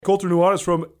Colter Nuanez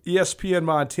from ESPN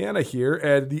Montana here,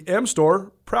 and the M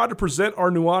Store, proud to present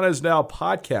our Nuanez Now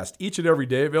podcast each and every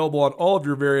day, available on all of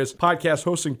your various podcast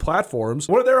hosting platforms.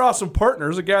 One of their awesome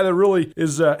partners, a guy that really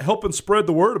is helping spread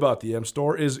the word about the M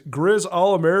Store, is Grizz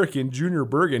All-American Junior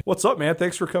Bergen. What's up, man?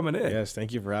 Thanks for coming in. Yes,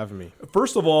 thank you for having me.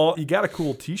 First of all, you got a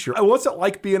cool t-shirt. What's it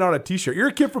like being on a t-shirt? You're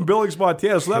a kid from Billings,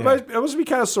 Montana, so that must be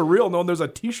kind of surreal knowing there's a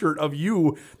t-shirt of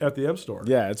you at the M Store.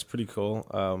 Yeah, it's pretty cool.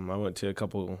 I went to a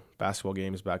couple basketball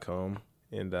games back home,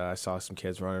 and I saw some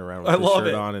kids running around with the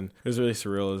shirt on, and it was really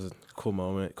surreal. It was a cool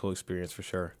moment, cool experience for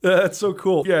sure. That's so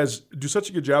cool. You guys do such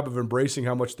a good job of embracing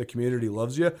how much the community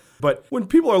loves you. But when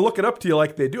people are looking up to you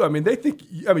like they do, they think,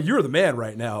 you're the man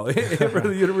right now for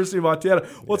the University of Montana.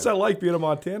 What's that like being a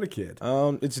Montana kid?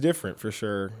 It's different for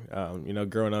sure.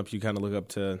 Growing up, you kind of look up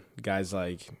to guys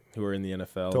like who are in the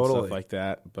NFL and stuff like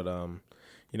that. But,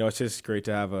 it's just great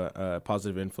to have a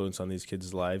positive influence on these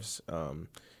kids' lives.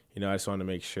 I just want to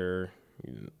make sure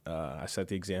I set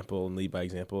the example and lead by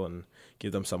example and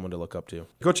give them someone to look up to.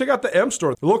 Go check out the M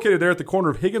Store. They're located there at the corner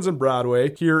of Higgins and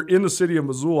Broadway here in the city of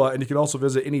Missoula, and you can also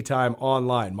visit anytime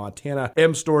online,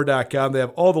 montanamstore.com. They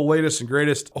have all the latest and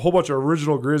greatest, a whole bunch of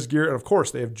original Grizz gear, and of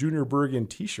course, they have Junior Bergen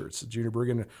t-shirts. Junior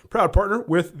Bergen, proud partner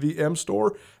with the M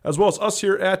Store, as well as us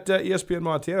here at ESPN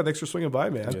Montana. Thanks for swinging by,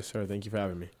 man. Yes, sir. Thank you for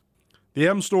having me. The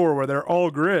M Store, where they're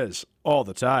all Grizz all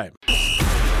the time.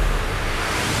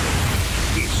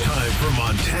 It's time for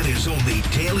Montana's only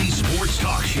daily sports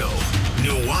talk show,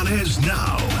 Nuanez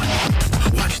Now.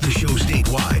 Watch the show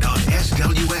statewide on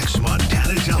SWX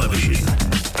Montana Television.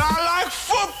 I like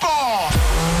football!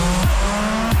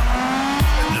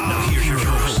 Now here's your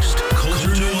host, Colter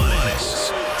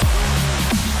Nuanez.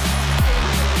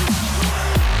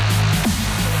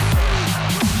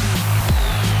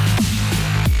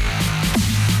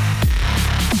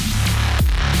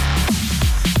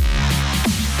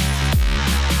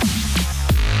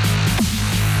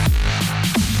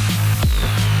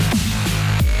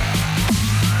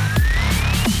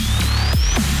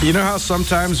 You know how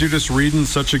sometimes you're just reading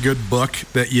such a good book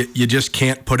that you just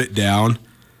can't put it down?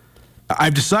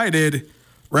 I've decided,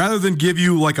 rather than give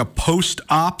you like a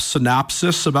post-op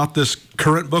synopsis about this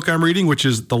current book I'm reading, which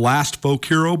is The Last Folk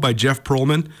Hero by Jeff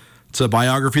Pearlman. It's a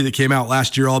biography that came out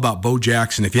last year all about Bo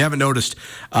Jackson. If you haven't noticed,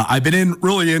 I've been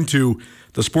really into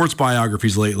the sports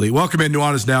biographies lately. Welcome in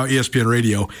Nuanez Now, ESPN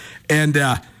Radio. And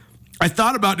I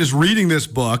thought about just reading this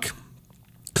book,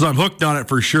 because I'm hooked on it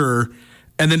for sure,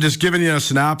 and then just giving you a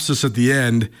synopsis at the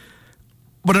end.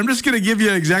 But I'm just going to give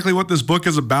you exactly what this book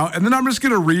is about, and then I'm just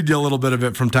going to read you a little bit of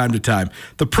it from time to time.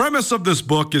 The premise of this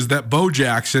book is that Bo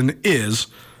Jackson is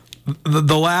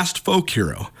the last folk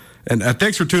hero. And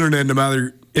thanks for tuning in, no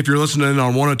matter if you're listening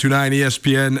on 102.9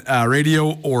 ESPN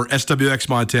radio or SWX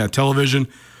Montana Television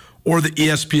or the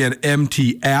ESPN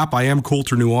MT app. I am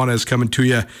Colter Nuanez coming to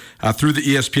you through the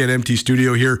ESPN MT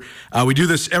studio here. We do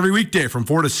this every weekday from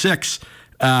 4 to 6.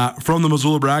 From the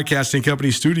Missoula Broadcasting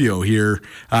Company studio here,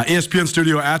 ESPN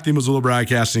studio at the Missoula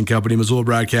Broadcasting Company. Missoula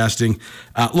Broadcasting,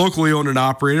 locally owned and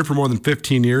operated for more than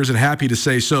 15 years, and happy to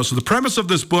say so. So the premise of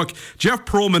this book, Jeff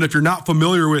Pearlman, if you're not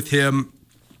familiar with him,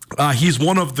 he's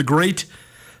one of the great,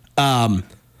 how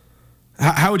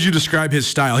would you describe his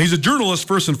style? He's a journalist,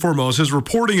 first and foremost. His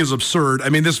reporting is absurd.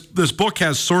 This book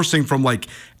has sourcing from like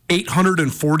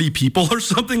 840 people or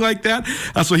something like that.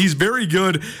 So he's very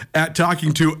good at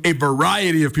talking to a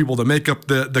variety of people to make up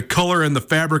the color and the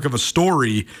fabric of a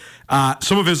story.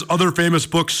 Some of his other famous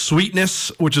books,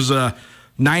 Sweetness, which is a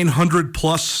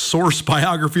 900-plus source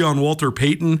biography on Walter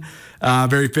Payton,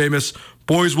 very famous.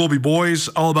 Boys Will Be Boys,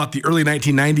 all about the early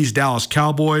 1990s Dallas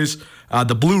Cowboys.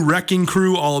 The Blue Wrecking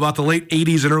Crew, all about the late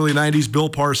 80s and early 90s Bill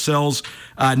Parcells,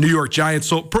 New York Giants.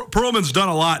 So Pearlman's done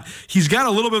a lot. He's got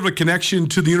a little bit of a connection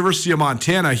to the University of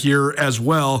Montana here as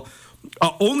well,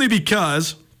 only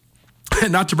because,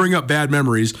 not to bring up bad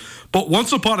memories, but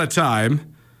once upon a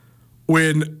time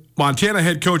when Montana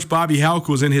head coach Bobby Houck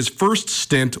was in his first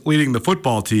stint leading the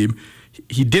football team,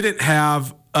 he didn't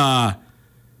have...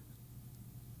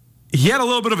 He had a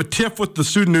little bit of a tiff with the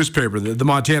student newspaper, the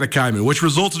Montana Kaiman, which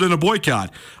resulted in a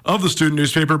boycott of the student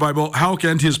newspaper by both Houck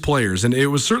and his players. And it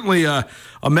was certainly a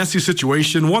messy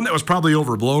situation, one that was probably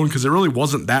overblown because it really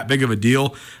wasn't that big of a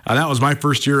deal. That was my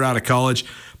first year out of college.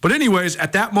 But anyways,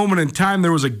 at that moment in time,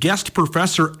 there was a guest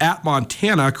professor at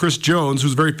Montana, Chris Jones,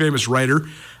 who's a very famous writer,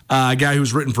 a guy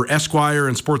who's written for Esquire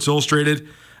and Sports Illustrated.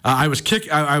 I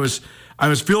I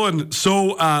was feeling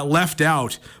so left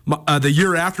out the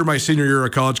year after my senior year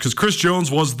of college because Chris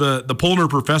Jones was the Polner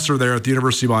professor there at the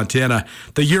University of Montana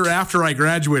the year after I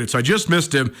graduated. So I just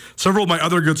missed him. Several of my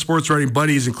other good sports writing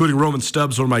buddies, including Roman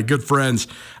Stubbs, one of my good friends,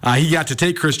 he got to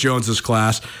take Chris Jones's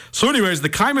class. So anyways, the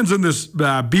Kyman's in this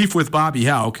beef with Bobby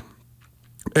Houck,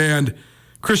 and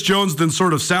Chris Jones then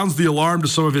sort of sounds the alarm to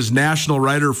some of his national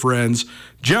writer friends.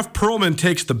 Jeff Pearlman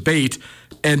takes the bait,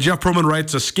 and Jeff Pearlman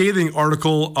writes a scathing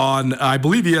article on, I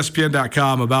believe,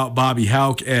 ESPN.com about Bobby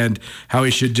Houck and how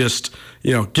he should just,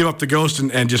 give up the ghost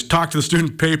and just talk to the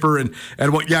student paper and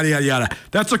what yada, yada, yada.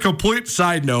 That's a complete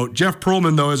side note. Jeff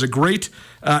Pearlman, though, is a great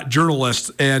journalist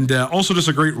and also just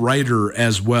a great writer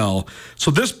as well.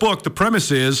 So this book, the premise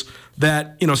is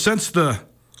that, since the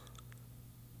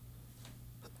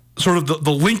sort of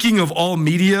the linking of all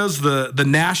medias, the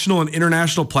national and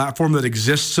international platform that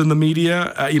exists in the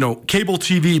media, cable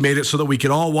TV made it so that we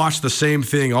could all watch the same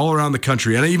thing all around the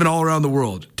country and even all around the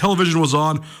world. Television was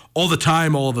on all the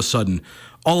time, all of a sudden,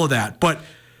 all of that. But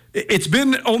it's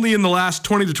been only in the last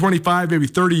 20 to 25, maybe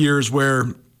 30 years where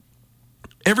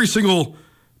every single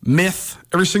myth,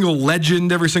 every single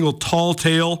legend, every single tall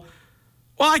tale,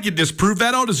 well, I could disprove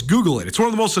that. I'll just Google it. It's one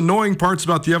of the most annoying parts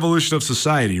about the evolution of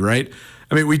society, right?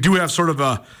 I mean, we do have sort of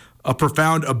a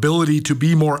profound ability to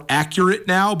be more accurate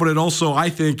now, but it also, I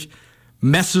think,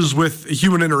 messes with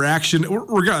human interaction.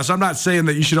 Regardless, I'm not saying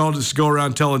that you should all just go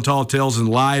around telling tall tales and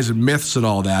lies and myths and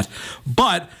all that,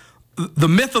 but the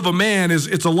myth of a man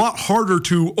it's a lot harder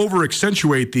to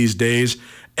over-accentuate these days,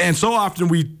 and so often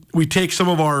we take some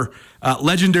of our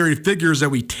legendary figures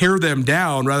and we tear them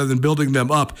down rather than building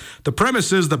them up. The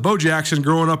premise is that Bo Jackson,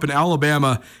 growing up in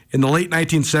Alabama in the late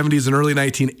 1970s and early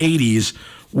 1980s,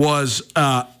 was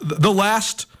the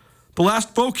last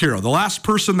folk hero, the last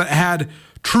person that had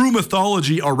true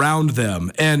mythology around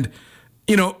them. And,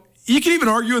 you can even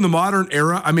argue in the modern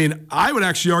era. I mean, I would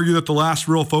actually argue that the last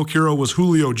real folk hero was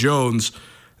Julio Jones.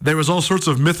 There was all sorts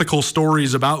of mythical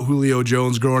stories about Julio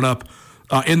Jones growing up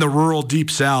in the rural Deep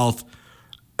South.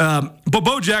 But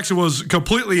Bo Jackson was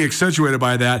completely accentuated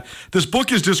by that. This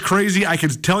book is just crazy. I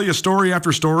could tell you story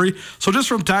after story. So just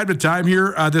from time to time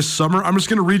here this summer, I'm just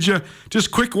going to read you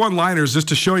just quick one-liners just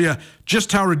to show you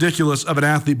just how ridiculous of an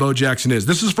athlete Bo Jackson is.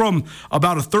 This is from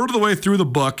about a third of the way through the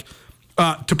book.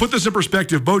 To put this in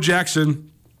perspective, Bo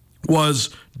Jackson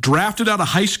was drafted out of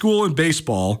high school in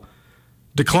baseball,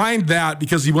 declined that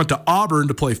because he went to Auburn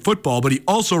to play football, but he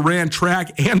also ran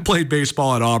track and played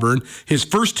baseball at Auburn his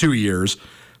first 2 years.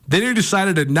 Then he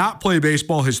decided to not play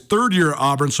baseball his third year at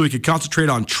Auburn so he could concentrate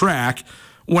on track.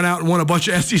 Went out and won a bunch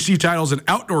of SEC titles in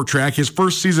outdoor track, his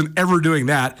first season ever doing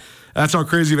that. That's how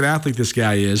crazy of an athlete this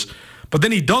guy is. But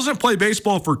then he doesn't play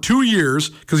baseball for 2 years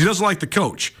because he doesn't like the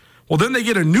coach. Well, then they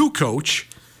get a new coach,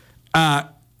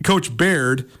 Coach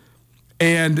Baird,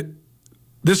 and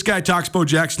this guy talks Bo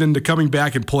Jackson into coming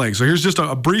back and playing. So here's just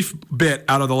a brief bit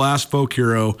out of The Last Folk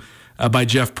Hero by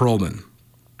Jeff Pearlman.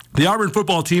 The Auburn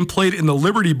football team played in the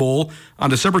Liberty Bowl on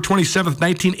December 27th,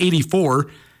 1984,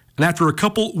 and after a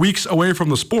couple weeks away from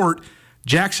the sport,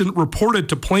 Jackson reported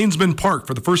to Plainsman Park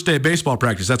for the first day of baseball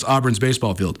practice. That's Auburn's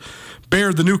baseball field.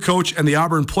 Baird, the new coach, and the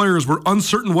Auburn players were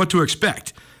uncertain what to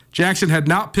expect. Jackson had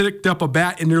not picked up a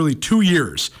bat in nearly 2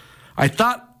 years. I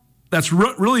thought that's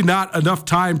really not enough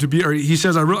time to be, or he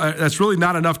says, that's really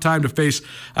not enough time to face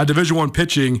Division I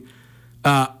pitching.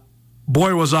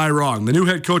 Boy, was I wrong. The new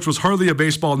head coach was hardly a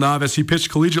baseball novice. He pitched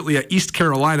collegiately at East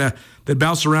Carolina, then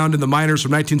bounced around in the minors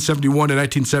from 1971 to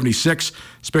 1976,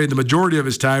 spending the majority of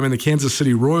his time in the Kansas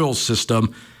City Royals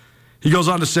system. He goes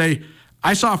on to say,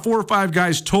 I saw 4 or 5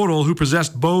 guys total who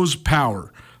possessed Bo's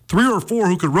power. 3 or 4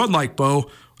 who could run like Bo,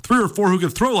 3 or 4 who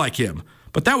could throw like him.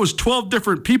 But that was 12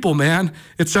 different people, man.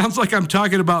 It sounds like I'm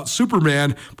talking about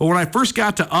Superman, but when I first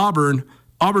got to Auburn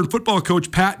football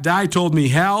coach Pat Dye told me,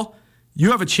 Hal,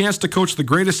 you have a chance to coach the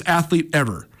greatest athlete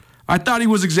ever. I thought he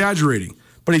was exaggerating,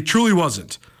 but he truly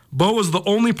wasn't. Bo was the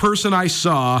only person I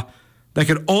saw that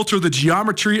could alter the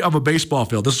geometry of a baseball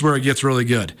field. This is where it gets really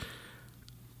good.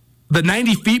 The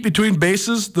 90 feet between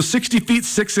bases, the 60 feet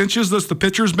 6 inches, that's the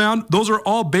pitcher's mound, those are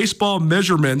all baseball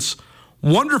measurements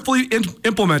wonderfully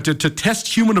implemented to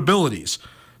test human abilities.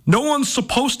 No one's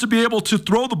supposed to be able to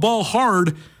throw the ball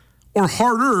hard or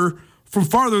harder from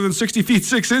farther than 60 feet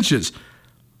 6 inches.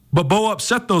 But Bo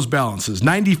upset those balances.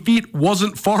 90 feet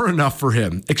wasn't far enough for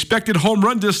him. Expected home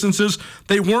run distances,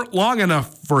 they weren't long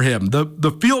enough for him.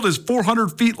 The field is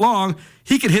 400 feet long.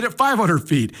 He could hit it 500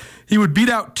 feet. He would beat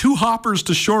out 2 hoppers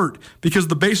to short because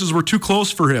the bases were too close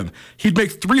for him. He'd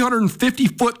make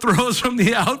 350-foot throws from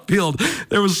the outfield.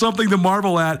 There was something to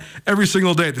marvel at every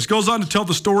single day. This goes on to tell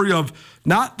the story of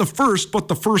not the first, but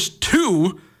the first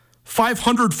 2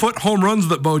 500-foot home runs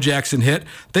that Bo Jackson hit.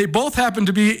 They both happened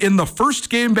to be in the first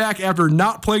game back after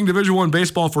not playing Division I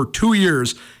baseball for 2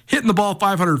 years, hitting the ball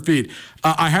 500 feet.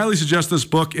 I highly suggest this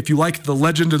book if you like the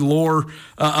legend and lore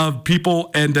of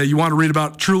people and you want to read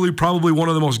about truly probably one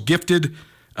of the most gifted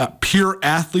pure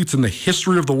athletes in the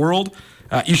history of the world.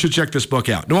 You should check this book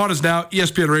out. Nuanez Now,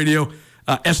 ESPN Radio,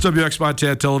 SWX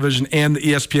Montana Television, and the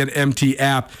ESPN MT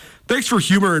app. Thanks for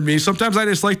humoring me. Sometimes I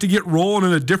just like to get rolling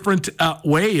in a different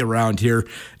way around here.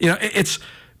 You know,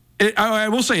 I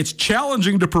will say it's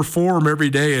challenging to perform every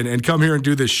day and come here and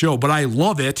do this show, but I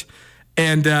love it.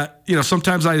 And,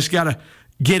 sometimes I just got to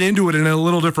get into it in a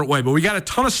little different way. But we got a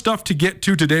ton of stuff to get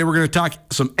to today. We're going to talk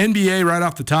some NBA right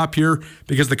off the top here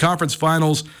because the conference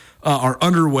finals are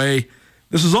underway.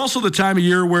 This is also the time of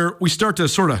year where we start to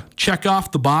sort of check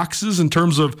off the boxes in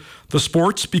terms of the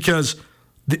sports because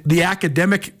the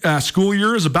academic school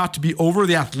year is about to be over.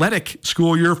 The athletic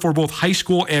school year for both high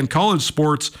school and college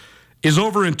sports is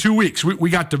over in 2 weeks. We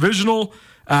got divisional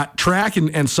track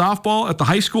and softball at the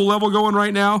high school level going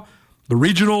right now. The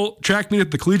regional track meet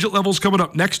at the collegiate level is coming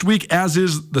up next week, as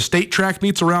is the state track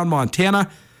meets around Montana.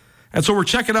 And so we're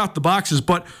checking out the boxes.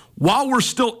 But while we're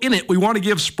still in it, we want to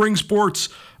give spring sports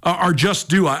our just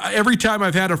due. Every time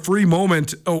I've had a free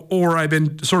moment or I've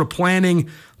been sort of planning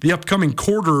the upcoming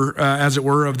quarter, as it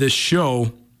were, of this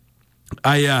show,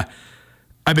 I've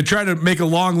been trying to make a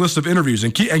long list of interviews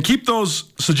and keep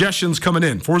those suggestions coming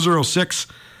in.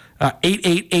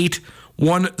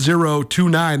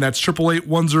 406-888-1029. That's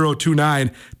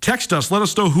 888-1029. Text us. Let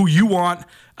us know who you want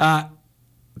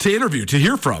to interview, to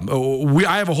hear from.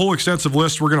 I have a whole extensive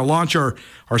list. We're going to launch our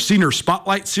senior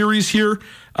spotlight series here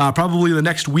probably the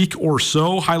next week or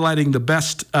so, highlighting the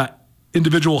best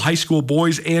individual high school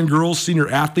boys and girls, senior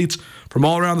athletes from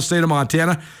all around the state of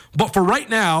Montana. But for right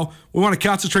now, we want to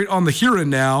concentrate on the here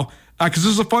and now because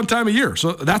this is a fun time of year.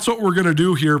 So that's what we're going to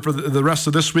do here for the rest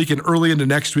of this week and early into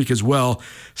next week as well.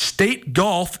 State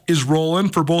golf is rolling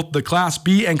for both the Class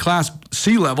B and Class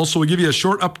C level, so we'll give you a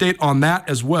short update on that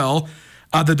as well.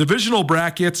 The divisional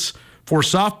brackets for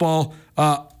softball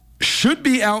should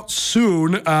be out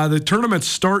soon. The tournaments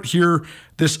start here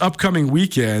this upcoming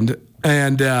weekend,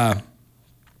 and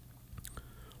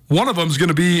one of them is going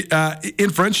to be in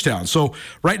Frenchtown. So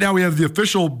right now we have the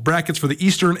official brackets for the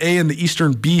Eastern A and the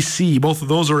Eastern BC. Both of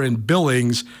those are in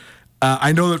Billings.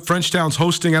 I know that Frenchtown's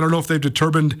hosting. I don't know if they've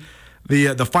determined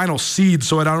the final seed,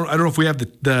 so I don't know if we have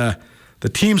the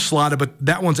team slotted, but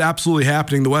that one's absolutely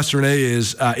happening. The Western A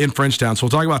is in Frenchtown, so we'll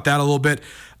talk about that a little bit.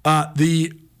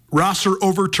 The roster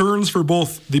overturns for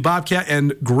both the Bobcat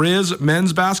and Grizz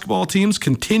men's basketball teams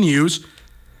continues.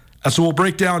 So we'll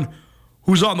break down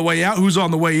who's on the way out, who's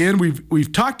on the way in.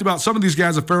 We've talked about some of these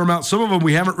guys a fair amount. Some of them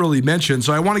we haven't really mentioned,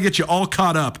 so I want to get you all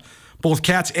caught up, both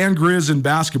Cats and Grizz in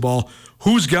basketball.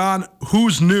 Who's gone,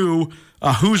 who's new,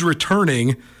 who's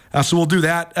returning. So we'll do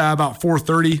that about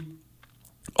 4:30.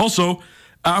 Also,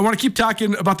 I want to keep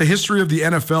talking about the history of the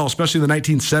NFL, especially in the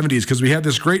 1970s, because we had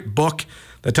this great book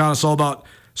that taught us all about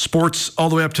sports all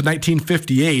the way up to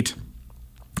 1958.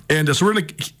 And so we're going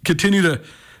to continue to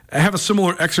have a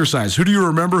similar exercise. Who do you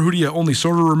remember? Who do you only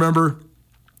sort of remember?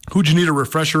 Who do you need a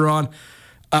refresher on?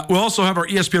 We'll also have our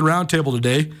ESPN Roundtable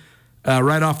today,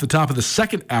 right off the top of the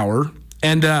second hour.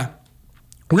 And we're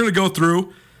going to go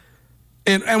through,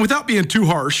 and without being too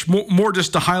harsh, more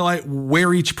just to highlight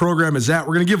where each program is at.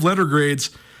 We're going to give letter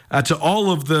grades to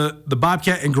all of the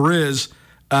Bobcat and Grizz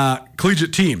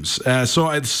collegiate teams. So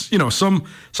it's, some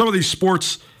of these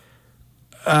sports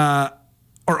are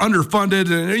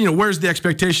underfunded, and where's the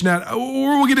expectation at?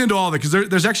 We'll get into all of it because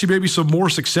there's actually maybe some more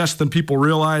success than people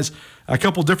realize. A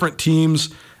couple different teams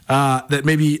that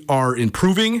maybe are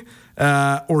improving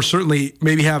or certainly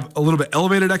maybe have a little bit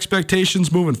elevated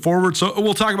expectations moving forward. So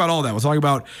we'll talk about all that. We'll talk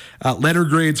about letter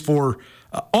grades for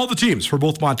all the teams for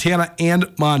both Montana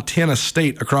and Montana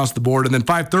State across the board. And then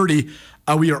 5:30,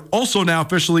 we are also now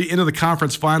officially into the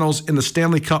conference finals in the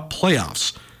Stanley Cup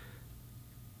playoffs.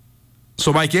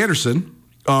 So Mike Anderson,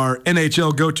 our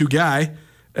NHL go-to guy,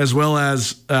 as well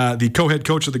as the co-head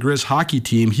coach of the Grizz hockey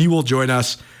team, he will join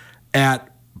us at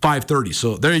 5:30.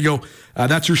 So there you go.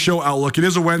 That's your show outlook. It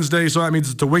is a Wednesday, so that means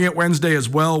it's a Wing It Wednesday as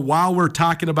well. While we're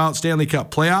talking about Stanley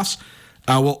Cup playoffs,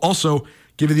 we'll also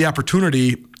give you the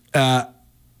opportunity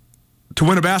to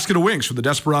win a basket of wings from the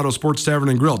Desperado Sports Tavern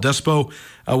and Grill. Despo,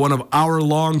 one of our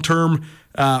long-term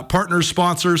partners,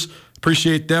 sponsors,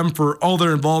 Appreciate them for all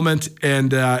their involvement.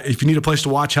 And if you need a place to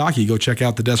watch hockey, go check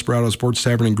out the Desperado Sports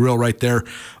Tavern and Grill right there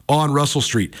on Russell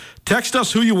Street. Text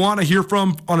us who you want to hear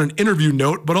from on an interview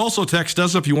note, but also text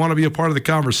us if you want to be a part of the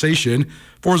conversation,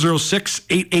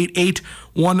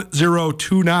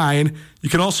 406-888-1029. You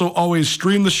can also always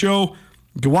stream the show.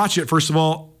 You can watch it, first of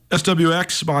all,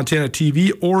 SWX, Montana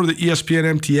TV, or the ESPN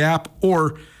MT app,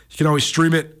 or you can always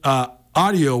stream it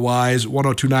audio-wise,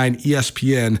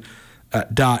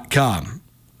 1029ESPN.com.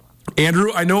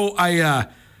 Andrew, I know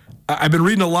I've been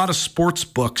reading a lot of sports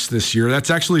books this year. That's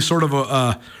actually sort of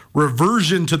a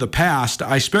reversion to the past.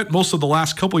 I spent most of the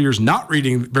last couple of years not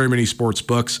reading very many sports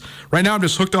books. Right now I'm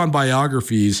just hooked on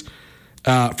biographies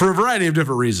for a variety of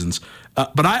different reasons.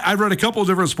 But I've read a couple of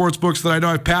different sports books that I know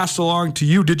I've passed along to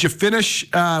you. Did you finish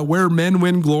Where Men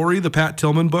Win Glory, the Pat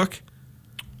Tillman book?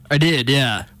 I did,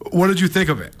 yeah. What did you think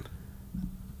of it?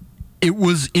 It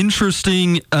was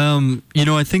interesting.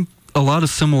 I think a lot of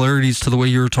similarities to the way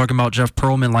you were talking about Jeff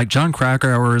Pearlman. Like John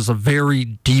Krakauer is a very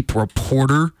deep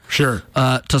reporter. Sure.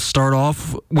 To start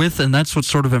off with, and that's what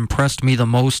sort of impressed me the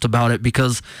most about it,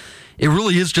 because it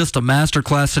really is just a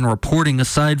masterclass in reporting,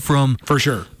 aside from for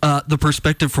sure the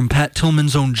perspective from Pat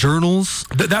Tillman's own journals.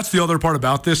 That's the other part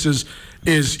about this is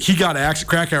he got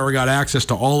Krakauer got access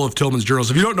to all of Tillman's journals.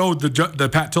 If you don't know the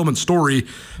Pat Tillman story,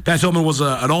 Pat Tillman was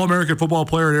an All-American football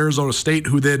player at Arizona State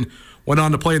who then went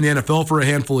on to play in the NFL for a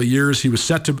handful of years. He was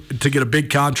set to get a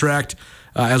big contract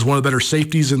as one of the better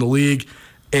safeties in the league,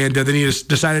 and then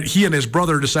he and his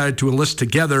brother decided to enlist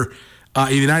together in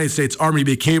the United States Army,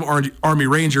 became Army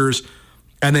Rangers,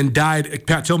 and then died.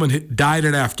 Pat Tillman died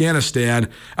in Afghanistan,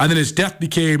 and then his death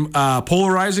became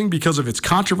polarizing because of its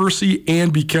controversy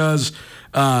and because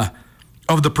of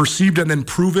the perceived and then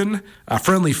proven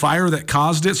friendly fire that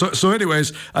caused it. So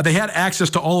anyways, they had access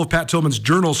to all of Pat Tillman's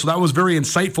journals, so that was very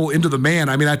insightful into the man.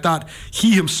 I mean, I thought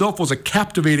he himself was a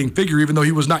captivating figure, even though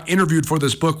he was not interviewed for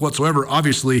this book whatsoever.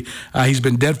 Obviously, he's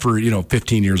been dead for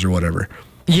 15 years or whatever.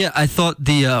 Yeah, I thought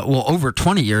over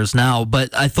 20 years now,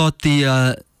 but I thought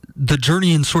the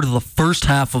journey in sort of the first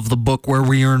half of the book, where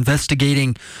we are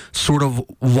investigating sort of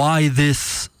why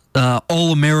this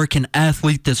all-American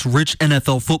athlete, this rich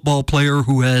NFL football player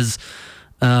who has,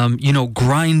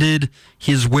 grinded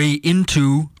his way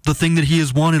into the thing that he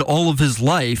has wanted all of his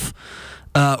life,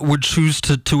 would choose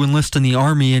to enlist in the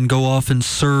Army and go off and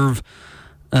serve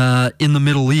in the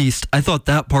Middle East. I thought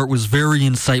that part was very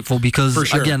insightful because,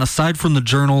 again, aside from the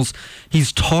journals,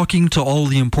 he's talking to all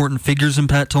the important figures in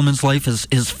Pat Tillman's life,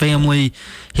 his family,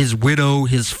 his widow,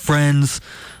 his friends.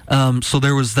 So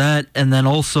there was that, and then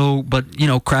also, but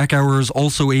Krakauer is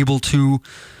also able to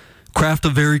craft a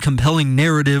very compelling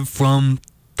narrative from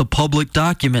the public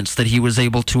documents that he was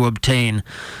able to obtain.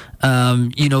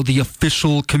 The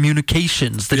official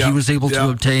communications that he was able to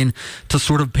obtain to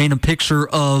sort of paint a picture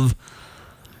of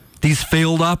these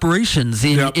failed operations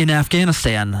in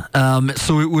Afghanistan.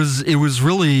 So it was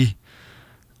really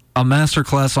a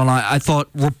masterclass on, I thought,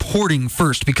 reporting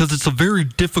first, because it's a very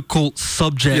difficult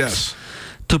subject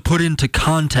to put into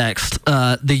context,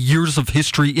 the years of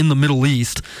history in the Middle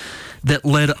East that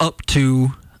led up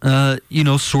to,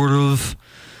 sort of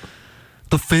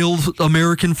the failed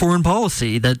American foreign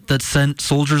policy that sent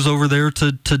soldiers over there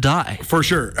to die. For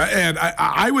sure. And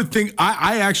I would think,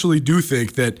 I actually do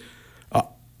think that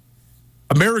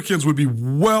Americans would be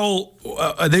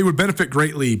they would benefit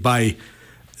greatly by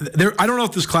I don't know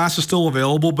if this class is still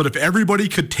available, but if everybody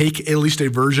could take at least a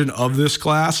version of this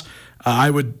class, I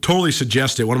would totally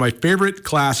suggest it. One of my favorite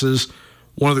classes,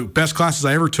 one of the best classes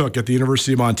I ever took at the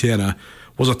University of Montana,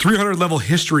 was a 300-level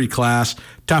history class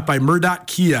taught by Murdat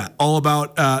Kia, all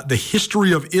about the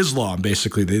history of Islam,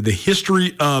 basically, the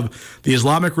history of the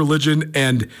Islamic religion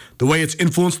and the way it's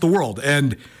influenced the world.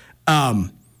 And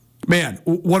man,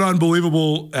 what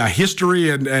unbelievable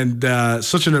history and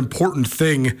such an important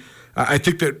thing. I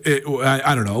think that,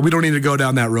 I don't know, we don't need to go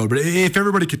down that road, but if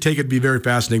everybody could take it, it'd be very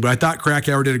fascinating. But I thought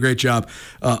Krakauer did a great job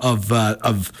of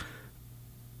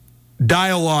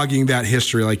dialoguing that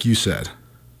history, like you said.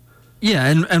 Yeah,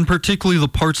 and particularly the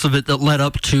parts of it that led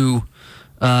up to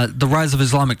the rise of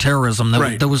Islamic terrorism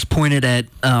that was pointed at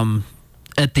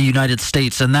the United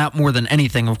States, and that more than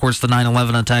anything, of course, the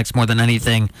 9/11 attacks more than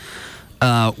anything,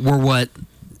 were what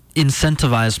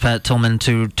incentivized Pat Tillman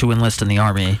to enlist in the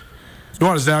Army.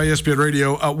 Nuanez now, ESPN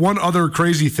Radio. One other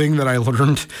crazy thing that I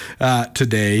learned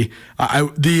today,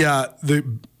 the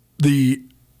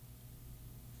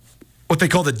what they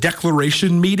call the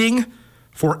declaration meeting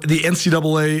for the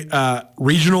NCAA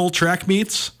regional track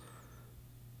meets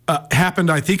happened,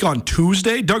 I think, on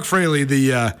Tuesday. Doug Fraley,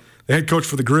 the the head coach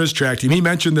for the Grizz track team. He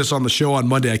mentioned this on the show on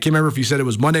Monday. I can't remember if he said it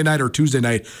was Monday night or Tuesday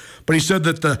night, but he said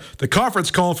that the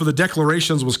conference call for the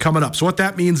declarations was coming up. So what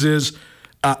that means is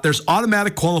there's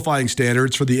automatic qualifying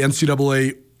standards for the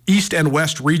NCAA East and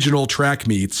West regional track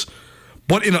meets,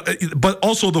 but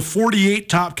also the 48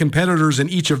 top competitors in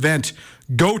each event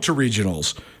go to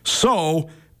regionals. So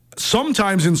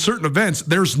sometimes in certain events,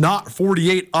 there's not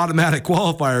 48 automatic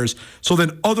qualifiers. So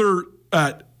then other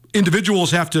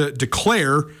individuals have to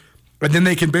declare, and then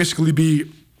they can basically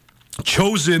be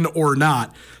chosen or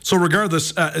not. So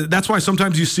regardless, that's why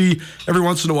sometimes you see every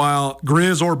once in a while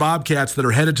Grizz or Bobcats that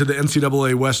are headed to the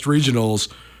NCAA West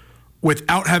regionals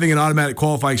without having an automatic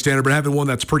qualifying standard, but having one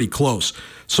that's pretty close.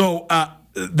 So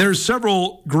there's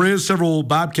several Grizz, several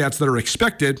Bobcats that are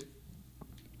expected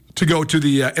to go to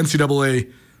the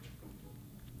NCAA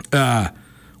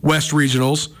West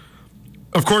regionals.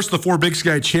 Of course, the 4 Big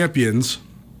Sky champions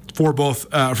for both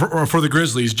for the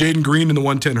Grizzlies: Jaden Green in the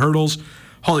 110 hurdles,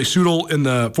 Holly Sudol in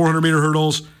the 400-meter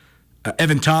hurdles,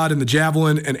 Evan Todd in the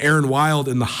javelin, and Aaron Wild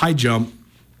in the high jump.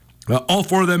 All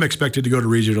 4 of them expected to go to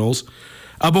regionals.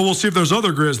 But we'll see if there's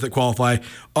other Grizz that qualify.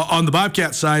 On the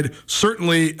Bobcat side,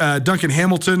 certainly Duncan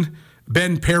Hamilton,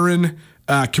 Ben Perrin,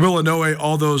 Camilla Noe,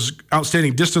 all those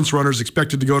outstanding distance runners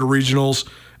expected to go to regionals,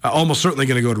 almost certainly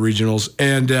going to go to regionals.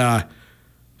 And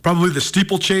probably the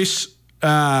steeplechase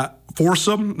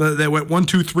foursome that went 1,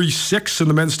 2, 3, 6 in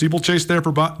the men's steeplechase there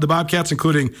for the Bobcats,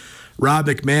 including Rob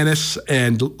McManus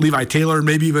and Levi Taylor, and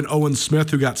maybe even Owen Smith,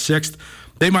 who got 6th.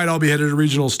 They might all be headed to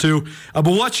regionals too. But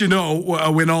we'll let you know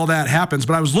when all that happens.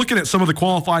 But I was looking at some of the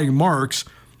qualifying marks.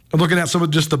 I'm looking at some of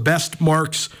just the best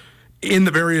marks in the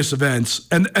various events.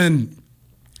 And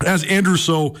as Andrew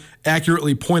so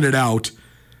accurately pointed out,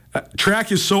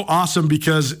 track is so awesome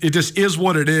because it just is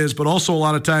what it is. But also a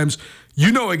lot of times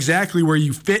you know exactly where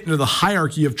you fit into the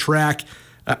hierarchy of track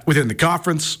within the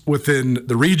conference, within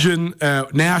the region,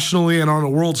 nationally, and on a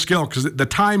world scale, because the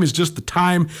time is just the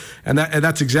time, and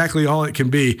that's exactly all it can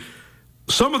be.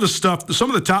 Some of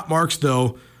the top marks,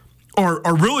 though,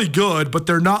 are really good, but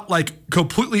they're not like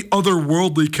completely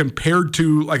otherworldly compared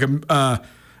to like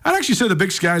I'd actually say the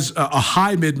Big Sky's a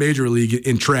high mid-major league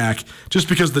in track, just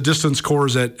because the distance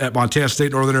cores at Montana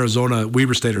State, Northern Arizona,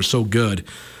 Weber State are so good.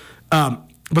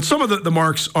 But some of the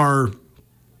marks are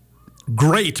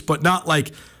great, but not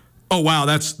like, oh wow,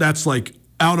 that's like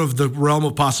out of the realm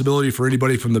of possibility for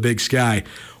anybody from the Big Sky.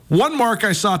 One mark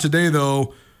I saw today,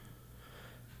 though,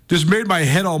 just made my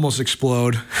head almost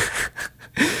explode.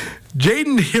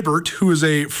 Jaden Hibbert, who is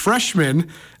a freshman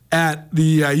at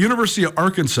the University of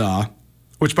Arkansas,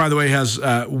 which, by the way, has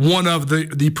one of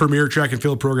the premier track and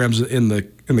field programs in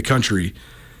the country.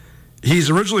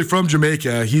 He's originally from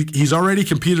Jamaica. He's already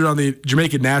competed on the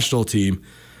Jamaican national team.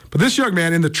 But this young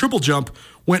man in the triple jump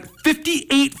went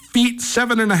 58 feet,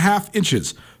 7.5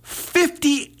 inches.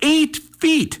 58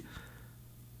 feet.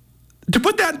 To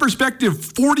put that in perspective,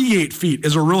 48 feet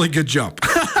is a really good jump.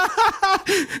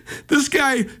 This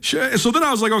guy, so then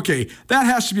I was like, okay, that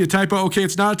has to be a typo. Okay,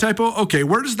 it's not a typo. Okay,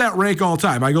 where does that rank all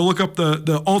time? I go look up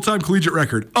the all-time collegiate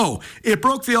record. Oh, it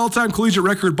broke the all-time collegiate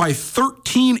record by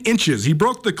 13 inches. He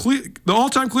broke the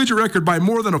all-time collegiate record by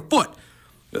more than a foot.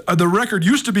 The record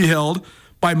used to be held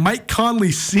by Mike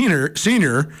Conley Sr.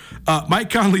 Mike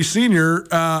Conley Sr.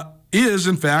 Is,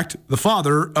 in fact, the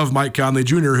father of Mike Conley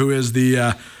Jr., who is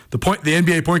the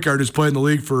NBA point guard who's played in the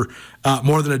league for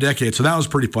more than a decade. So that was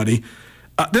pretty funny.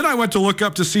 Then I went to look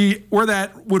up to see where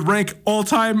that would rank all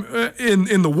time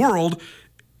in the world.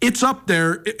 It's up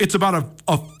there. It's about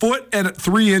a foot and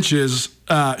 3 inches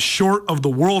short of the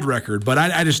world record. But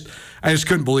I just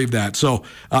couldn't believe that. So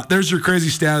there's your crazy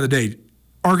stat of the day.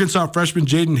 Arkansas freshman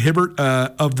Jaden Hibbert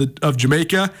of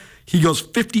Jamaica. He goes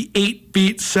 58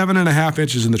 feet, 7.5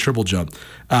 inches in the triple jump.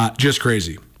 Just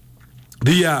crazy.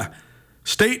 The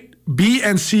state B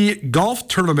and C golf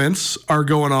tournaments are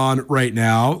going on right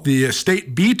now. The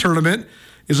state B tournament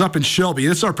is up in Shelby.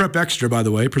 This is our Prep Extra, by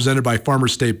the way, presented by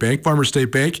Farmers State Bank. Farmers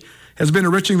State Bank has been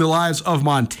enriching the lives of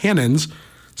Montanans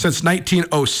since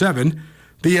 1907.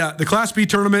 The Class B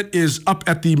tournament is up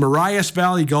at the Marias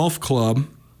Valley Golf Club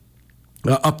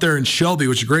up there in Shelby,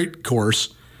 which is a great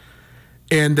course.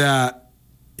 And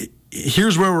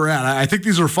here's where we're at. I think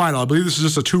these are final. I believe this is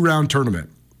just a 2-round tournament.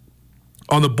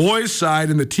 On the boys' side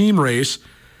in the team race,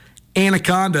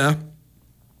 Anaconda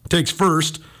takes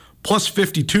first, plus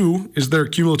 52 is their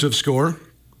cumulative score.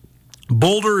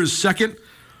 Boulder is second,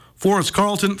 Forest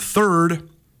Carlton third,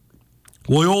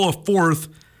 Loyola fourth,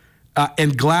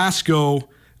 and Glasgow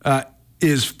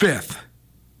is fifth.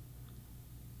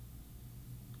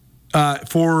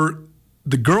 For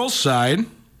the girls' side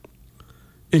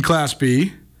in Class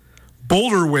B,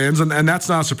 Boulder wins, and that's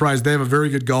not a surprise. They have a very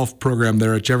good golf program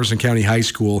there at Jefferson County High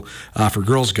School for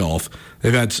girls golf.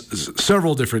 They've had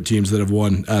several different teams that have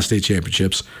won state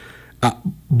championships.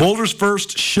 Boulder's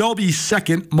first, Shelby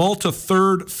second, Malta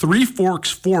third, Three Forks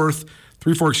fourth.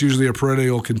 Three Forks usually a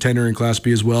perennial contender in Class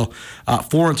B as well.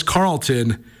 Florence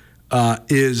Carlton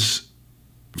is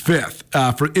fifth.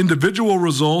 For individual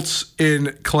results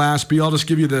in Class B, I'll just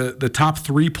give you the top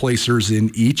three placers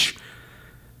in each.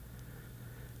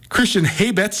 Christian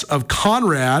Habetz of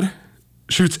Conrad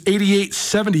shoots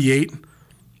 88-78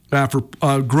 for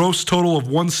a gross total of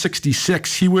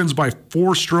 166. He wins by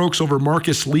 4 strokes over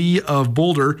Marcus Lee of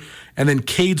Boulder. And then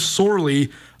Cade Sorley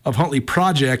of Huntley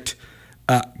Project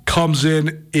comes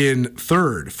in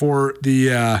third. For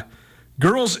the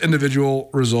girls' individual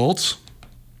results,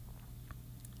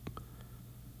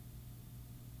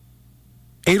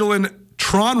 Adalyn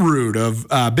Tronrud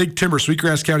of Big Timber,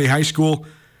 Sweetgrass County High School,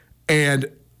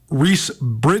 and Reese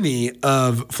Brinney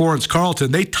of Florence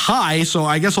Carlton. They tie, so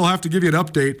I guess I'll have to give you an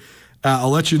update. I'll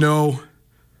let you know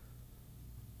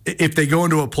if they go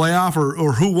into a playoff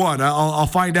or who won. I'll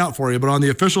find out for you. But on the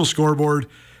official scoreboard,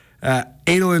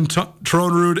 Adalyn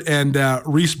Tronrud and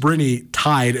Reese Brinney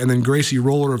tied, and then Gracie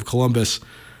Roller of Columbus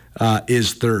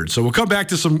is third. So we'll come back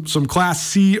to some Class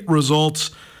C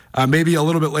results maybe a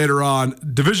little bit later on.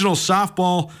 Divisional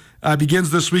softball begins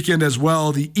this weekend as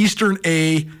well. The Eastern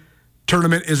A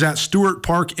tournament is at Stewart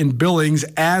Park in Billings,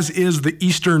 as is the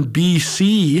Eastern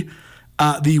BC.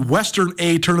 The Western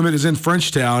A tournament is in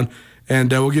Frenchtown, and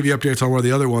we'll give you updates on where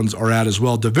the other ones are at as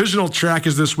well. Divisional track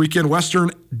is this weekend. Western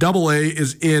AA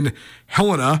is in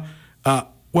Helena.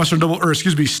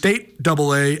 State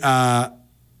AA.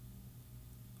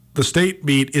 The state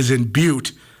meet is in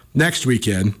Butte next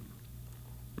weekend,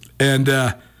 and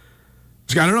I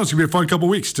don't know. It's gonna be a fun couple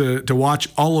weeks to watch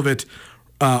all of it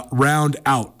round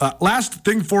out. Last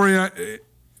thing for you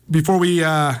before we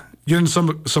get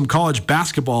into some college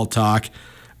basketball talk.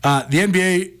 The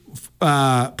NBA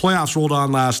playoffs rolled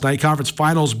on last night. Conference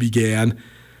finals began,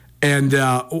 and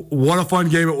what a fun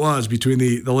game it was between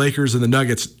the Lakers and the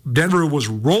Nuggets. Denver was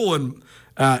rolling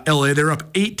LA. They were up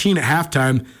 18 at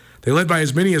halftime. They led by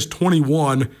as many as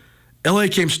 21. LA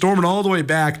came storming all the way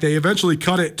back. They eventually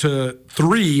cut it to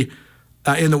 3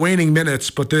 in the waning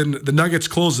minutes, but then the Nuggets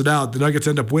closed it out. The Nuggets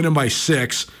end up winning by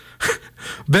 6.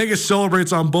 Vegas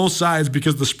celebrates on both sides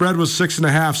because the spread was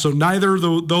 6.5. So neither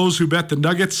those who bet the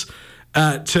Nuggets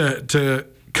to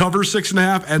cover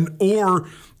 6.5 and or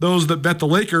those that bet the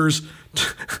Lakers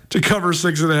to cover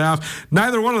 6.5,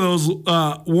 neither one of those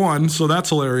won. So that's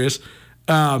hilarious.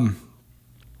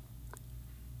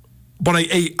 But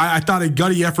I thought a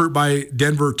gutty effort by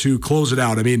Denver to close it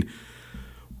out. I mean,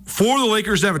 for the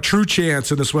Lakers to have a true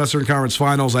chance in this Western Conference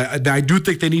Finals, I do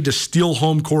think they need to steal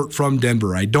home court from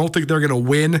Denver. I don't think they're going to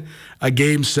win a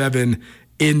Game 7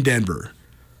 in Denver.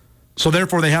 So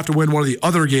therefore, they have to win one of the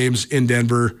other games in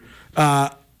Denver,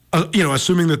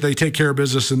 assuming that they take care of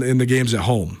business in the games at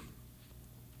home.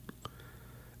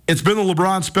 It's been the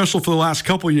LeBron special for the last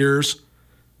couple years,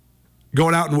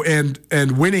 going out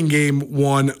and winning Game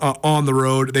 1 on the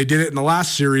road. They did it in the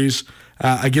last series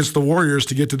against the Warriors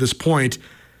to get to this point.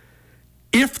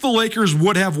 If the Lakers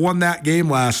would have won that game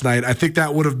last night, I think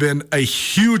that would have been a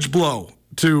huge blow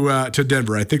to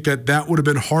Denver. I think that would have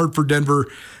been hard for Denver.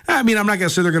 I mean, I'm not going to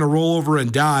say they're going to roll over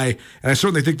and die, and I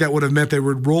certainly think that would have meant they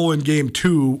would roll in Game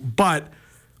 2, but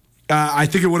I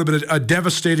think it would have been a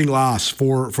devastating loss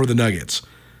for the Nuggets.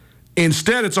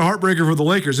 Instead, it's a heartbreaker for the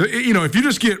Lakers. If you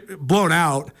just get blown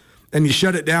out and you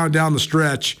shut it down the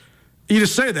stretch, you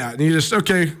just say that, and you just,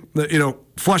 okay,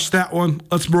 flush that one.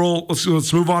 Let's roll.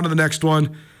 Let's move on to the next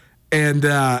one. And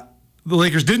the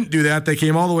Lakers didn't do that. They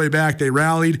came all the way back. They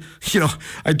rallied.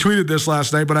 I tweeted this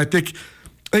last night, but I think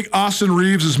Austin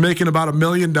Reeves is making about $1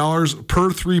 million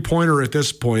per three-pointer at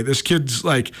this point. This kid's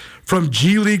like from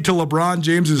G League to LeBron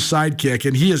James's sidekick,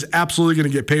 and he is absolutely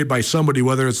going to get paid by somebody,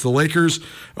 whether it's the Lakers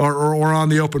or on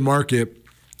the open market.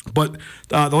 But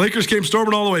the Lakers came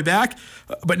storming all the way back.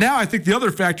 But now I think the other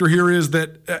factor here is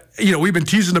that, we've been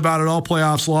teasing about it all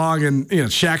playoffs long, and,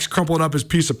 Shaq's crumpling up his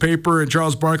piece of paper, and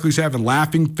Charles Barkley's having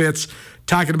laughing fits,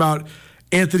 talking about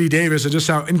Anthony Davis and just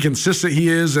how inconsistent he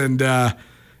is. And,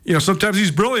 sometimes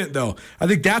he's brilliant, though. I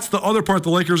think that's the other part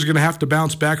the Lakers are going to have to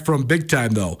bounce back from big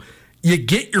time, though. You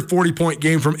get your 40-point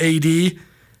game from AD,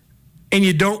 and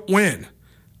you don't win.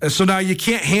 So now you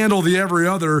can't handle the every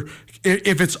other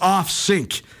if it's off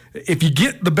sync. If you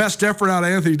get the best effort out of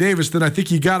Anthony Davis, then I think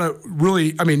you got to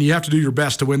really, you have to do your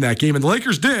best to win that game. And the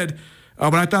Lakers did,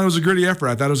 but I thought it was a gritty effort.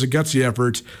 I thought it was a gutsy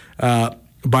effort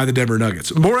by the Denver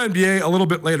Nuggets. More NBA a little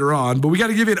bit later on, but we got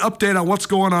to give you an update on what's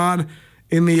going on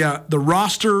in the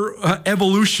roster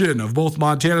evolution of both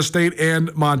Montana State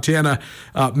and Montana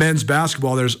men's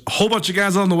basketball. There's a whole bunch of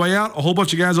guys on the way out, a whole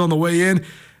bunch of guys on the way in.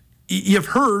 You've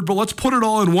heard, but let's put it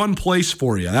all in one place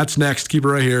for you. That's next. Keep it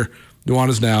right here.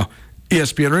 Nuanez Now,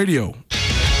 ESPN Radio.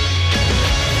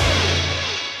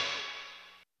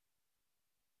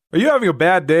 Are you having a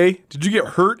bad day? Did you get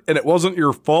hurt and it wasn't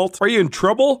your fault? Are you in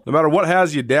trouble? No matter what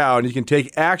has you down, you can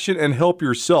take action and help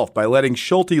yourself by letting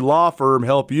Schulte Law Firm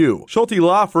help you. Schulte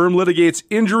Law Firm litigates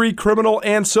injury, criminal,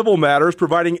 and civil matters,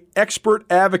 providing expert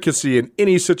advocacy in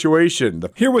any situation.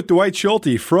 Here with Dwight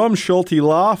Schulte from Schulte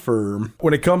Law Firm.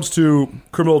 When it comes to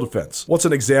criminal defense, what's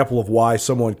an example of why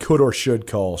someone could or should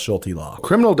call Schulte Law?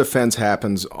 Criminal defense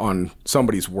happens on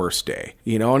somebody's worst day,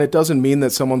 and it doesn't mean that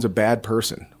someone's a bad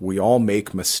person. We all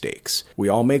make mistakes. We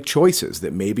all make choices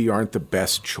that maybe aren't the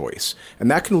best choice, and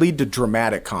that can lead to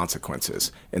dramatic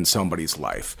consequences in somebody's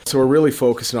life. So we're really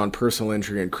focusing on personal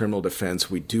injury and criminal defense.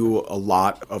 We do a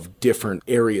lot of different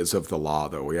areas of the law,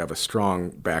 though. We have a strong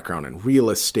background in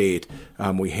real estate.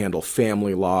 We handle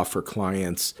family law for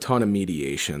clients, ton of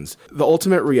mediations. The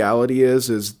ultimate reality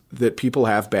is that people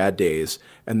have bad days,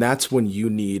 and that's when you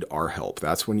need our help.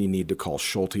 That's when you need to call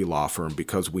Schulte Law Firm,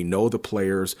 because we know the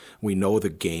players, we know the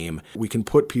game. We can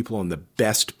put people in the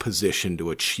best position to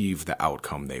achieve the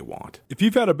outcome they want. If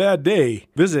you've had a bad day,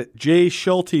 visit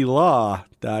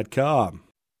jschultelaw.com.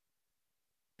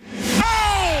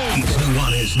 It's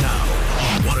Nuanez Now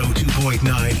on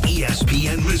 102.9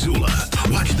 ESPN Missoula.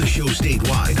 Watch the show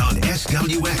statewide on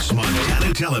SWX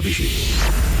Montana Television.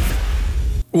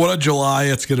 What a July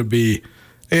it's going to be.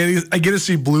 And I get to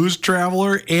see Blues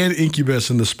Traveler and Incubus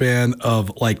in the span of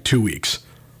like 2 weeks.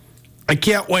 I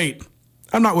can't wait.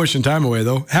 I'm not wishing time away,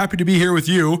 though. Happy to be here with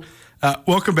you.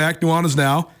 Welcome back, Nuanez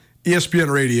Now, ESPN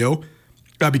Radio.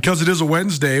 Because it is a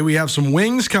Wednesday, we have some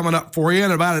wings coming up for you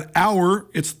in about an hour.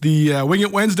 It's the Wing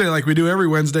It Wednesday like we do every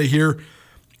Wednesday here,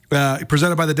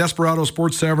 presented by the Desperado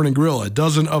Sports Tavern and Grill. A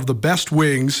dozen of the best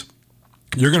wings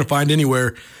you're going to find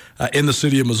anywhere in the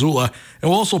city of Missoula. And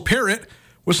we'll also pair it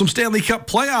with some Stanley Cup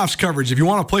playoffs coverage. If you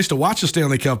want a place to watch the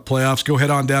Stanley Cup playoffs, go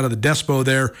head on down to the Despo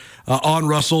there on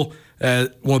Russell, one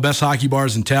of the best hockey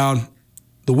bars in town.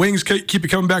 The wings keep you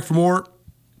coming back for more,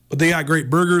 but they got great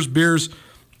burgers, beers,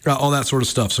 all that sort of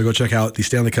stuff. So go check out the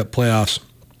Stanley Cup playoffs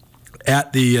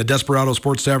at the Desperado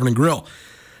Sports Tavern and Grill.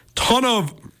 Ton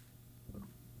of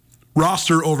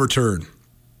roster overturn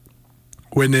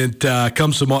when it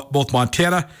comes to both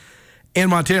Montana and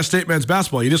Montana State men's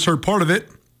basketball. You just heard part of it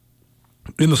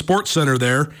in the Sports Center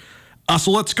there.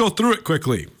 So let's go through it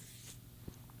quickly.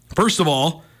 First of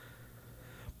all,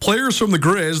 players from the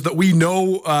Grizz that we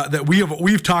know that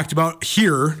we've talked about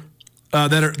here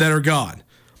that are gone.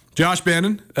 Josh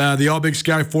Bannon, the All Big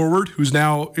Sky forward, who's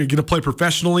now going to play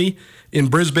professionally in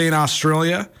Brisbane,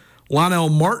 Australia. Lionel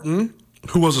Martin,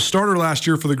 who was a starter last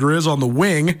year for the Grizz on the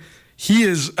wing, he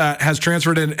has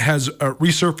transferred and has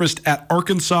resurfaced at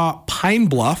Arkansas Pine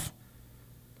Bluff.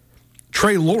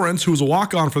 Trey Lawrence, who was a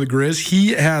walk-on for the Grizz,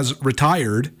 he has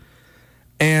retired.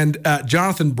 And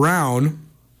Jonathan Brown,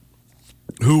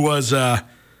 who was a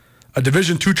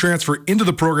Division II transfer into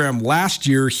the program last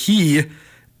year, he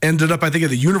ended up, I think, at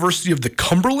the University of the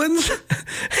Cumberlands.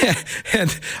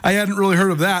 And I hadn't really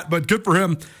heard of that, but good for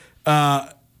him.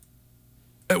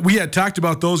 We had talked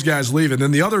about those guys leaving.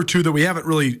 And the other two that we haven't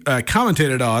really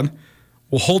commentated on,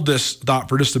 we'll hold this thought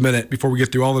for just a minute before we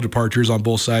get through all the departures on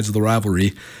both sides of the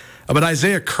rivalry. But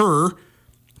Isaiah Kerr,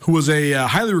 who was a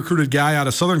highly recruited guy out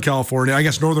of Southern California, I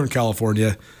guess Northern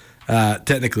California,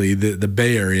 technically, the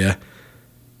Bay Area,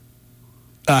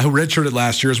 who redshirted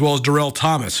last year, as well as Darrell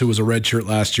Thomas, who was a redshirt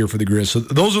last year for the Grizz. So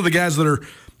those are the guys that are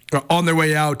on their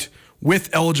way out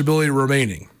with eligibility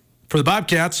remaining. For the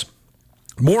Bobcats,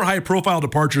 more high-profile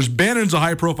departures. Bannon's a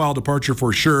high-profile departure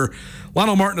for sure.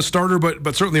 Lionel Martin, a starter,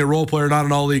 but certainly a role player, not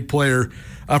an all-league player.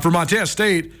 For Montana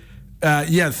State,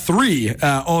 you had three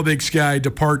All-Big Sky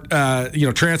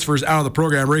transfers out of the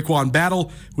program. Raekwon Battle,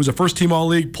 who was a first-team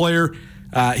All-League player,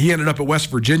 he ended up at West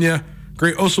Virginia.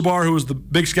 Greg Osobar, who was the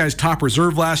Big Sky's top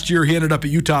reserve last year, he ended up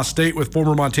at Utah State with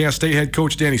former Montana State head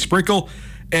coach Danny Sprinkle.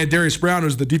 And Darius Brown, who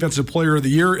was the Defensive Player of the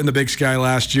Year in the Big Sky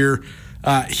last year,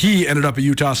 he ended up at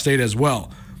Utah State as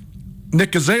well.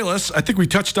 Nick Gonzalez, I think we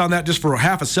touched on that just for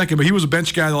half a second, but he was a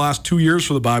bench guy the last 2 years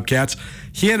for the Bobcats.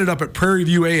 He ended up at Prairie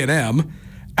View A&M.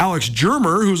 Alex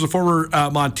Germer, who's a former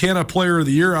Montana Player of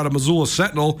the Year out of Missoula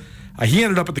Sentinel, he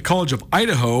ended up at the College of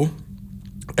Idaho.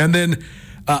 And then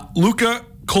Luka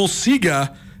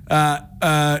Kolsiga,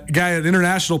 guy, an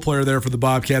international player there for the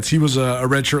Bobcats. He was a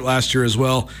redshirt last year as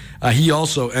well. He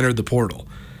also entered the portal.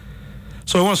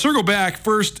 So I want to circle back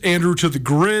first, Andrew, to the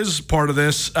Grizz part of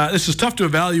this. This is tough to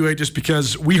evaluate just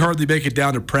because we hardly make it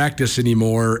down to practice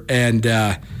anymore, and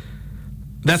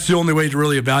that's the only way to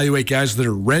really evaluate guys that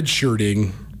are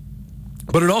redshirting.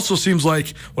 But it also seems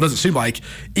like, well, it doesn't seem like,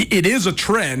 it is a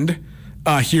trend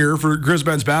here for Grizz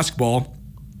men's basketball.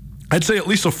 I'd say at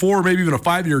least a 4, maybe even a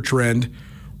 5-year trend,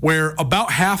 where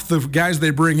about half the guys they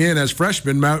bring in as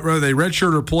freshmen, whether they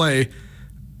redshirt or play,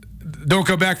 don't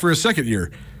come back for a second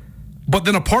year. But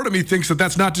then a part of me thinks that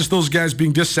that's not just those guys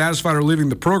being dissatisfied or leaving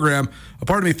the program. A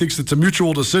part of me thinks it's a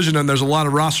mutual decision, and there's a lot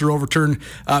of roster overturn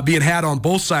being had on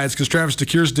both sides because Travis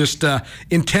DeCuire's just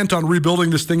intent on rebuilding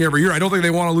this thing every year. I don't think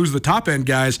they want to lose the top-end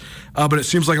guys, but it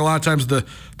seems like a lot of times the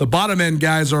bottom-end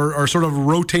guys are sort of a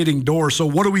rotating door. So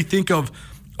what do we think of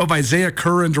Isaiah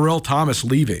Kerr and Darrell Thomas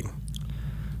leaving?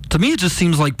 To me, it just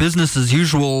seems like business as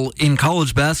usual in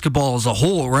college basketball as a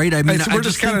whole, right? I mean, we're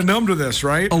just kind of numb to this,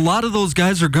 right? A lot of those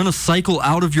guys are going to cycle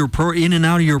out of in and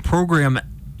out of your program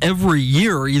every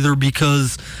year, either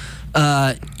because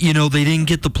they didn't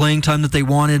get the playing time that they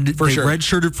wanted, they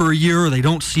redshirted for a year, or they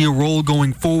don't see a role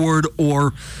going forward,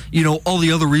 or all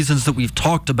the other reasons that we've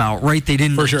talked about, right? They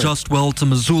didn't adjust well to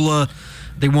Missoula.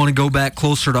 They want to go back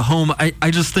closer to home.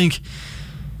 I just think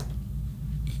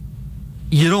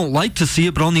you don't like to see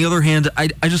it, but on the other hand, I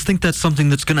just think that's something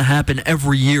that's going to happen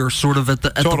every year, sort of at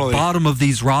the bottom of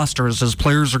these rosters, as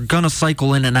players are going to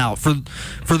cycle in and out. For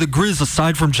the Grizz,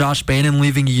 aside from Josh Bannon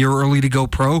leaving a year early to go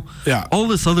pro, all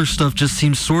this other stuff just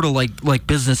seems sort of like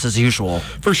business as usual.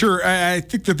 For sure. I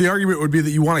think that the argument would be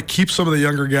that you want to keep some of the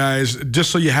younger guys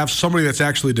just so you have somebody that's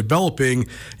actually developing,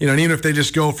 and even if they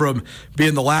just go from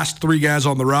being the last 3 guys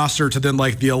on the roster to then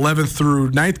like the 11th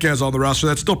through 9th guys on the roster,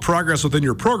 that's still progress within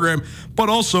your program. But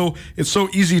also, it's so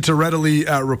easy to readily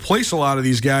replace a lot of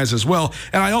these guys as well.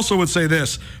 And I also would say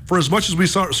this, for as much as we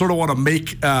sort of want to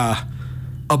make a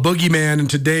boogeyman in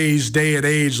today's day and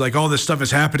age, like all this stuff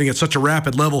is happening at such a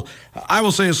rapid level, I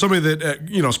will say as somebody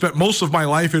that spent most of my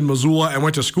life in Missoula and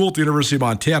went to school at the University of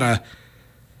Montana,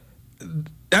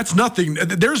 that's nothing.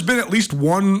 There's been at least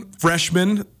one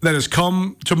freshman that has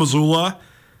come to Missoula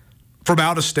from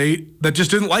out of state that just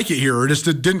didn't like it here or just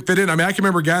didn't fit in. I mean, I can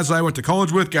remember guys that I went to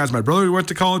college with, guys my brother went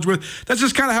to college with. That's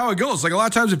just kind of how it goes. Like a lot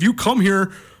of times if you come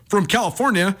here from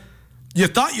California, you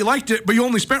thought you liked it, but you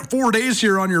only spent 4 days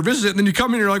here on your visit, and then you come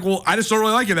in and you're like, well, I just don't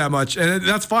really like it that much. And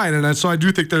that's fine. And so I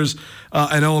do think there's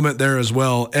an element there as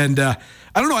well. And I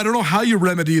don't know how you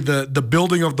remedy the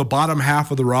building of the bottom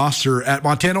half of the roster at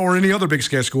Montana or any other Big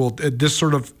Sky school at this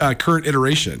sort of current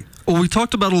iteration. Well, we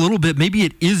talked about a little bit. Maybe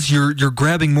it is you're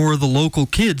grabbing more of the local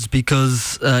kids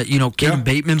because Caden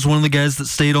Bateman's one of the guys that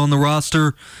stayed on the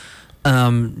roster.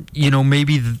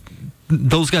 Maybe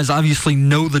those guys obviously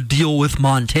know the deal with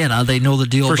Montana. They know the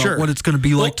deal about what it's going to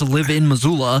be like to live in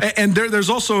Missoula. And there's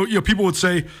also, people would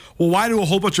say, well, why do a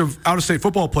whole bunch of out-of-state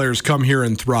football players come here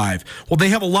and thrive? Well, they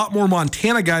have a lot more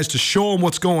Montana guys to show them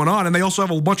what's going on, and they also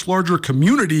have a much larger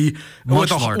community with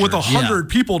 100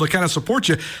 people to kind of support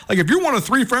you. Like, if you're one of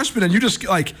 3 freshmen and you just,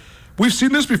 we've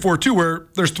seen this before, too, where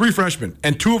there's 3 freshmen,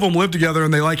 and 2 of them live together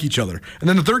and they like each other. And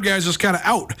then the third guy's just kind of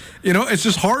out. It's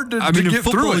just hard to get through it. In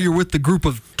football, you're with the group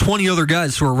of 20 other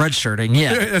guys who are redshirting,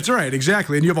 That's right,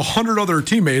 exactly. And you have 100 other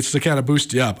teammates to kind of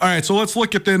boost you up. All right, so let's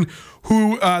look at then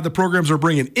who the programs are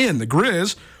bringing in. The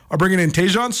Grizz are bringing in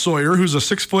Tajon Sawyer, who's a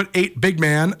 6'8" big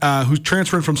man who's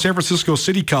transferring from San Francisco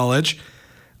City College.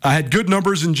 Had good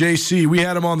numbers in JC. We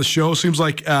had him on the show. Seems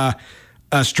like a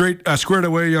squared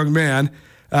away young man.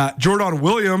 Jordan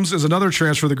Williams is another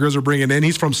transfer the Grizz are bringing in.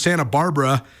 He's from Santa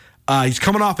Barbara. He's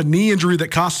coming off a knee injury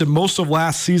that cost him most of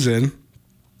last season.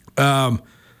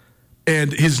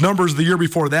 And his numbers the year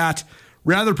before that,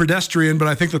 rather pedestrian, but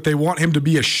I think that they want him to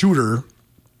be a shooter,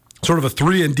 sort of a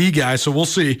 3-and-D guy, so we'll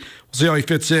see. We'll see how he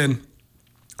fits in.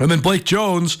 And then Blake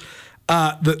Jones,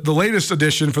 the latest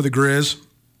addition for the Grizz,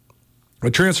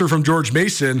 a transfer from George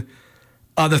Mason.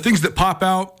 The things that pop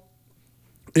out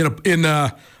in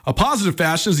a positive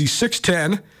fashion is he's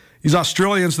 6'10". He's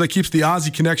Australian, so that keeps the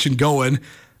Aussie connection going.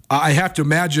 I have to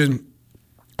imagine,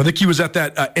 I think he was at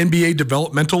that NBA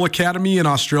Developmental Academy in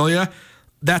Australia.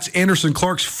 That's Anderson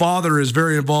Clark's father is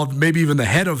very involved, maybe even the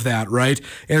head of that, right?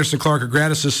 Anderson Clark, a grad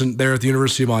assistant there at the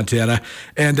University of Montana.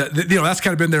 And, that's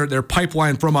kind of been their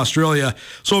pipeline from Australia.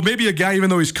 So maybe a guy, even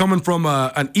though he's coming from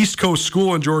an East Coast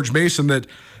school in George Mason, that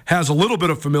has a little bit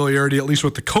of familiarity, at least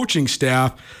with the coaching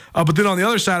staff. But then on the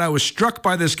other side, I was struck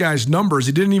by this guy's numbers.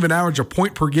 He didn't even average a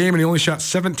point per game, and he only shot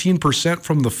 17%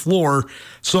 from the floor.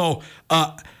 So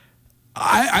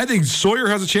I think Sawyer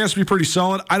has a chance to be pretty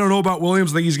solid. I don't know about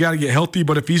Williams. I think he's got to get healthy,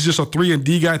 but if he's just a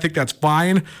 3-and-D guy, I think that's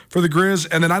fine for the Grizz.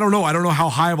 And then I don't know how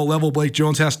high of a level Blake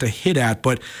Jones has to hit at,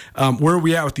 but where are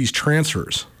we at with these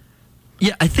transfers?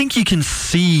 Yeah, I think you can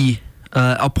see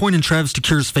a point in Travis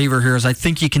DeCuire's favor here is I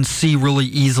think you can see really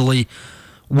easily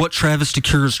what Travis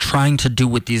DeCuire is trying to do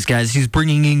with these guys. He's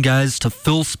bringing in guys to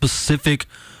fill specific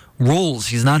roles.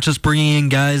 He's not just bringing in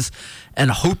guys and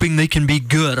hoping they can be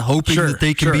good, hoping that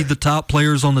they can be the top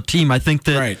players on the team. I think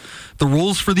that the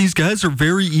roles for these guys are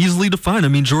very easily defined. I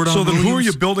mean, Jordan So then Williams, who are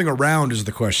you building around is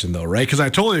the question, though, right? Because I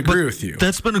totally agree with you.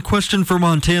 That's been a question for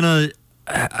Montana.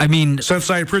 I mean, since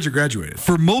Zion Pritchard graduated.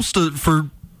 For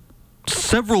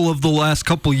several of the last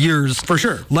couple years. For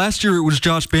sure. Last year it was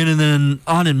Josh Bannon and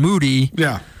Anan Moody.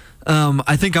 Yeah.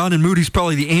 I think Anan Moody's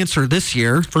probably the answer this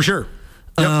year. For sure.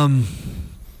 Yep.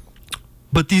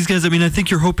 But these guys, I mean, I think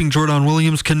you're hoping Jordan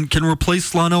Williams can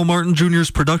replace Lonell Martin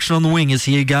Jr.'s production on the wing. Is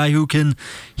he a guy who can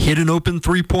hit an open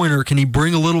three-pointer? Can he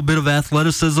bring a little bit of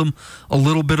athleticism, a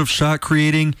little bit of shot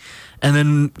creating? And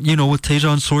then, with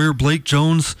Tajon Sawyer, Blake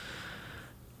Jones,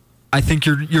 I think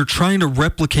you're trying to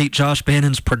replicate Josh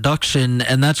Bannon's production,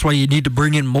 and that's why you need to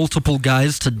bring in multiple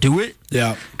guys to do it.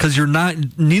 Yeah. Because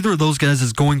neither of those guys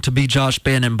is going to be Josh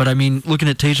Bannon. But I mean, looking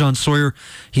at Tajon Sawyer,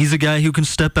 he's a guy who can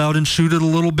step out and shoot it a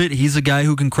little bit. He's a guy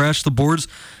who can crash the boards.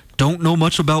 Don't know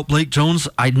much about Blake Jones.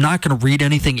 I'm not going to read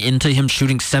anything into him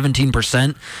shooting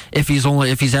 17% if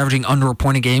he's averaging under a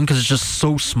point a game because it's just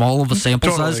so small of a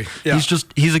sample size. Yeah.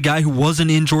 He's a guy who wasn't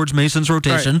in George Mason's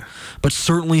rotation, but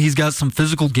certainly he's got some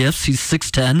physical gifts. He's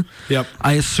 6'10". Yep.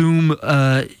 I assume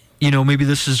maybe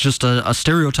this is just a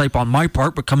stereotype on my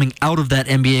part, but coming out of that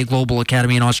NBA Global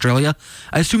Academy in Australia,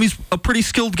 I assume he's a pretty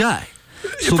skilled guy.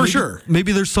 So for sure.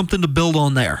 Maybe there's something to build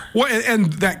on there. Well,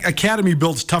 and that academy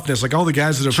builds toughness. Like all the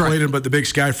guys that have played in, but the Big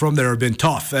Sky from there have been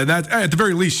tough. And that, at the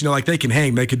very least, they can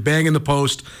hang. They could bang in the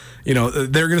post. They're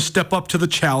going to step up to the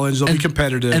challenge. They'll be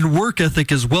competitive. And work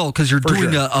ethic as well, because you're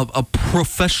doing a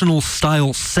professional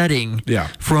style setting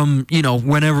from,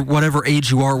 whatever age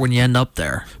you are when you end up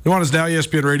there. Nuanez Now,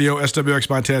 ESPN Radio, SWX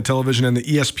Montana Television, and the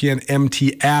ESPN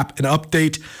MT app. An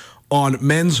update on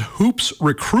men's hoops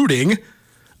recruiting.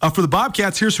 For the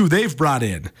Bobcats, here's who they've brought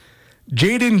in.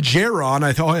 Jaden Jaron,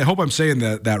 I hope I'm saying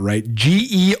that right,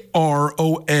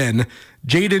 Geron.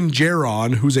 Jaden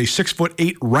Jaron, who's a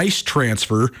 6'8" Rice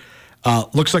transfer.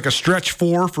 Looks like a stretch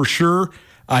 4 for sure.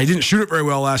 He didn't shoot it very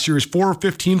well last year. He's 4 of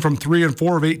 15 from 3 and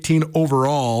 4 of 18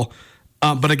 overall.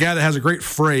 But a guy that has a great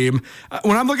frame.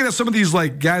 When I'm looking at some of these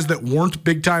guys that weren't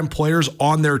big-time players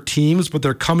on their teams, but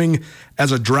they're coming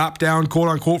as a drop-down,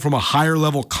 quote-unquote, from a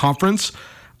higher-level conference,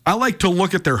 I like to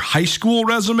look at their high school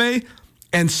resume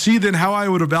and see then how I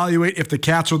would evaluate if the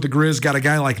Cats or the Grizz got a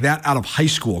guy like that out of high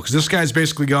school. Because this guy's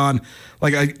basically gone,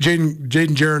 Jaden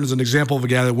Jaron is an example of a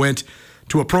guy that went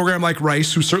to a program like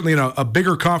Rice, who's certainly in a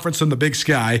bigger conference than the Big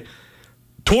Sky,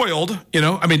 toiled,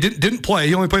 didn't play.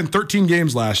 He only played in 13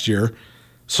 games last year.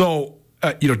 So,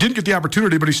 didn't get the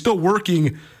opportunity, but he's still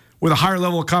working with a higher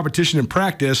level of competition in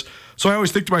practice. So I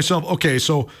always think to myself, okay,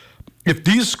 so if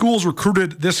these schools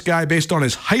recruited this guy based on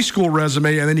his high school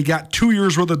resume and then he got 2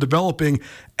 years worth of developing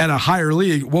at a higher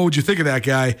league, what would you think of that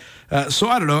guy? So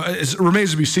I don't know. It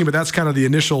remains to be seen, but that's kind of the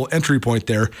initial entry point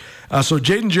there. So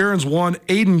Jaden Jaron's one.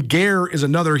 Aiden Gare is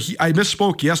another. I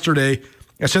misspoke yesterday.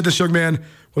 I said this young man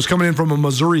was coming in from a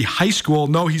Missouri high school.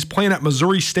 No, he's playing at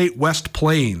Missouri State West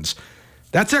Plains.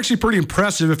 That's actually pretty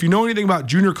impressive. If you know anything about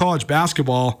junior college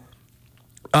basketball,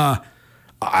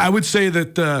 I would say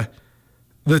that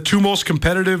the two most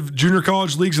competitive junior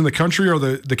college leagues in the country are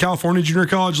the California Junior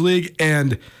College League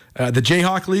and the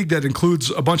Jayhawk League that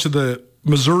includes a bunch of the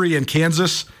Missouri and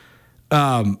Kansas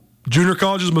junior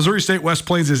colleges. Missouri State West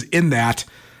Plains is in that.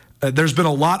 There's been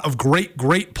a lot of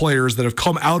great players that have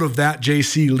come out of that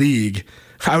JC league.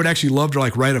 I would actually love to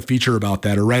write a feature about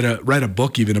that or write a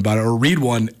book even about it or read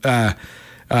one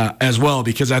as well,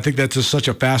 because I think that's just such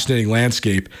a fascinating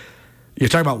landscape. You're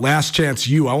talking about Last Chance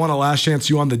U. I want a Last Chance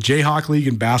U on the Jayhawk League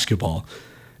in basketball.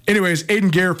 Anyways,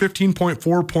 Aiden Gare,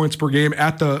 15.4 points per game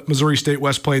at the Missouri State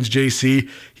West Plains JC.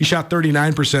 He shot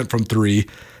 39% from 3.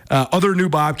 Other new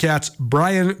Bobcats,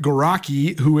 Brian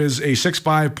Goraki, who is a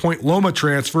 6'5" Point Loma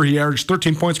transfer. He averaged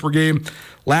 13 points per game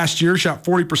last year, shot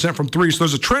 40% from 3. So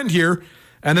there's a trend here,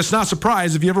 and it's not a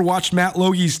surprise. If you ever watched Matt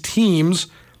Logie's teams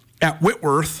at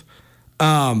Whitworth,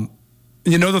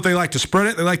 you know that they like to spread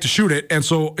it, they like to shoot it, and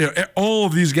so all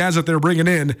of these guys that they're bringing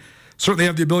in certainly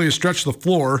have the ability to stretch the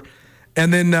floor.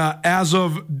 And then as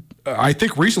of, I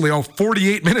think recently,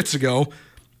 48 minutes ago,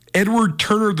 Edward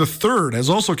Turner III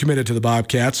has also committed to the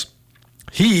Bobcats.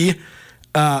 He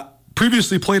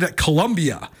previously played at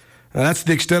Columbia. That's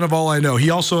the extent of all I know. He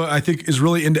also, I think, is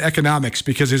really into economics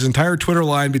because his entire Twitter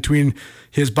line between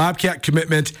his Bobcat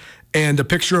commitment and a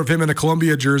picture of him in a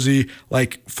Columbia jersey,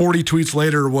 like 40 tweets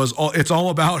later, it's all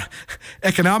about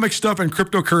economic stuff and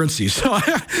cryptocurrency. So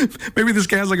maybe this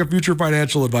guy has like a future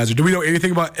financial advisor. Do we know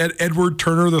anything about Edward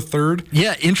Turner III?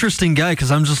 Yeah, interesting guy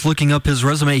because I'm just looking up his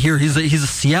resume here. He's a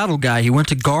Seattle guy. He went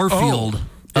to Garfield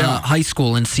High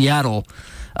School in Seattle.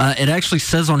 It actually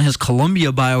says on his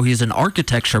Columbia bio he's an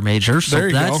architecture major, so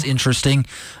that's interesting.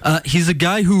 He's a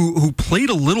guy who played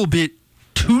a little bit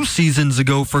 2 seasons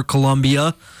ago for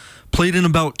Columbia. Played in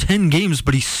about 10 games,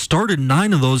 but he started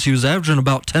 9 of those. He was averaging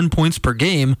about 10 points per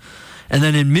game. And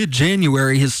then in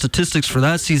mid-January, his statistics for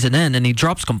that season end, and he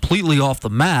drops completely off the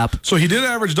map. So he did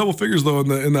average double figures, though,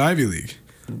 in the Ivy League.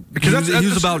 Because he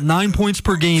was about 9 points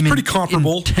per game pretty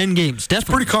comparable. In 10 games, definitely. It's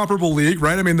a pretty comparable league,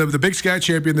 right? I mean, the Big Sky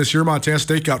champion this year, Montana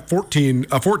State, got 14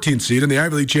 seed, and the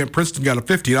Ivy League champ, Princeton, got a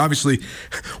 15. Obviously,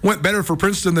 went better for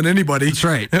Princeton than anybody. That's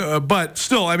right. But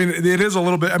still, I mean, it is a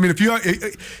little bit. I mean, if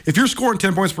you're scoring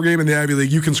 10 points per game in the Ivy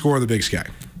League, you can score in the Big Sky.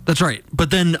 That's right.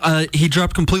 But then he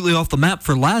dropped completely off the map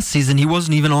for last season. He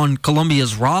wasn't even on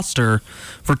Columbia's roster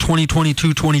for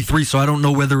 2022-23, so I don't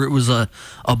know whether it was a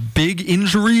big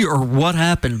injury or what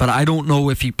happened, but I don't know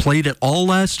if he played at all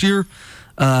last year.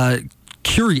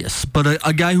 Curious. But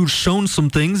a guy who's shown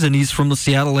some things, and he's from the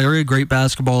Seattle area, great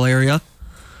basketball area.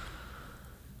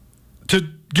 To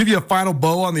give you a final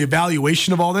bow on the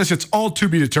evaluation of all this, it's all to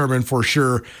be determined for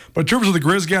sure. But in terms of the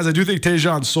Grizz guys, I do think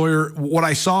Tajon Sawyer, what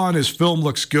I saw on his film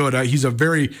looks good. He's a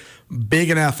very big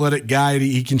and athletic guy.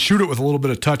 He can shoot it with a little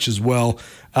bit of touch as well.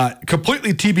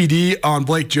 Completely TBD on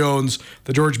Blake Jones,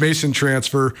 the George Mason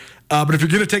transfer. But if you're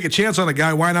going to take a chance on a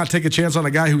guy, why not take a chance on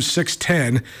a guy who's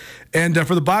 6'10"? And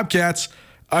for the Bobcats,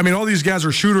 I mean, all these guys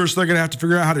are shooters, so they're going to have to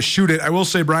figure out how to shoot it. I will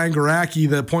say Brian Garacki,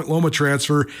 the Point Loma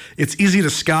transfer, it's easy to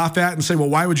scoff at and say, well,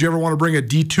 why would you ever want to bring a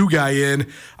D2 guy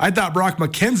in? I thought Brock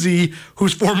McKenzie,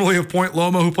 who's formerly of Point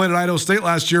Loma, who played at Idaho State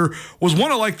last year, was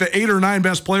one of like the 8 or 9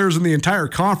 best players in the entire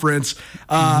conference.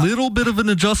 Little bit of an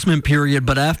adjustment period,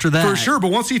 but after that. For sure,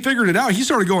 but once he figured it out, he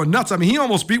started going nuts. I mean, he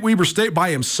almost beat Weber State by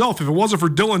himself. If it wasn't for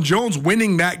Dylan Jones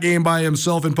winning that game by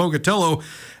himself in Pocatello,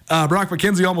 Brock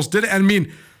McKenzie almost did it. And I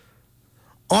mean,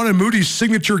 on Moody's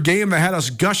signature game that had us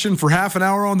gushing for half an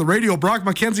hour on the radio, Brock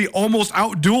McKenzie almost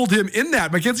outdueled him in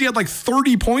that. McKenzie had like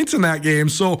 30 points in that game.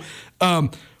 So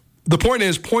the point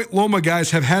is, Point Loma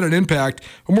guys have had an impact.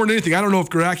 But more than anything, I don't know if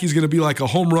Garacki's going to be like a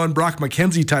home run Brock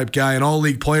McKenzie type guy, an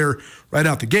all-league player right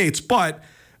out the gates. But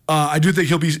I do think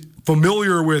he'll be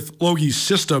familiar with Logie's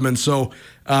system. And so,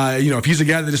 if he's a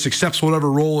guy that just accepts whatever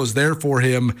role is there for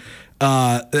him,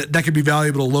 that could be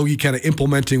valuable to Logie kind of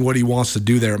implementing what he wants to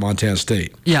do there at Montana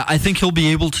State. Yeah, I think he'll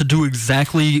be able to do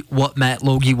exactly what Matt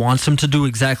Logie wants him to do,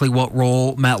 exactly what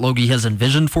role Matt Logie has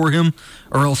envisioned for him,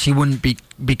 or else he wouldn't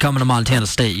be coming to Montana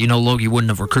State. Logie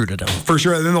wouldn't have recruited him. For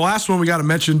sure. And then the last one we got to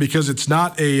mention, because it's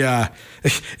not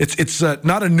it's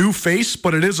not a new face,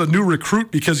 but it is a new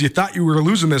recruit because you thought you were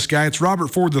losing this guy. It's Robert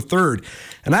Ford III.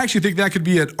 And I actually think that could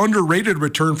be an underrated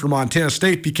return for Montana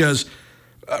State because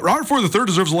Robert Ford III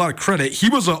deserves a lot of credit. He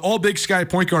was an all-Big Sky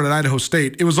point guard at Idaho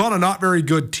State. It was on a not very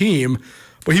good team,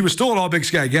 but he was still an all-Big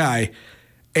Sky guy.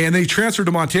 And then he transferred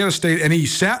to Montana State, and he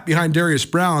sat behind Darius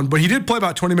Brown, but he did play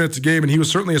about 20 minutes a game, and he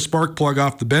was certainly a spark plug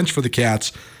off the bench for the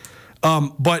Cats.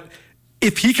 But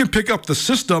if he can pick up the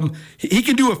system, he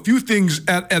can do a few things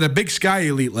at a Big Sky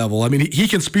elite level. I mean, he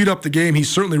can speed up the game. He's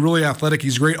certainly really athletic.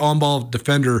 He's a great on-ball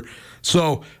defender.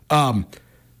 So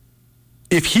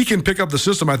if he can pick up the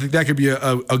system, I think that could be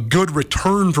a good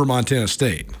return for Montana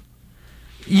State.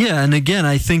 Yeah, and again,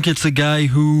 I think it's a guy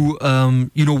who,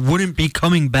 wouldn't be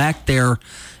coming back there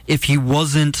if he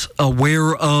wasn't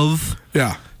aware of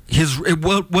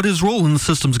what his role in the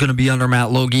system is going to be under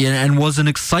Matt Logie and wasn't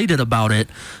excited about it,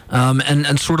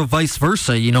 and sort of vice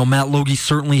versa. Matt Logie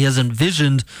certainly has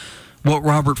envisioned what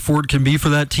Robert Ford can be for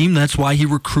that team. That's why he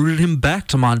recruited him back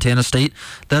to Montana State.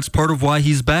 That's part of why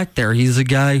he's back there. He's a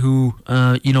guy who,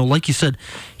 like you said,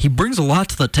 he brings a lot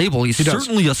to the table. He's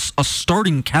certainly a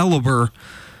starting caliber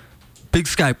Big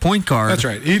Sky point guard. That's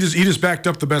right. He just backed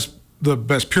up the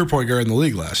best pure point guard in the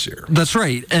league last year. That's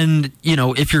right. And,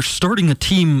 if you're starting a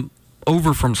team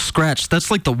over from scratch,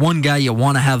 that's like the one guy you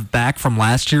want to have back from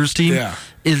last year's team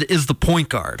is the point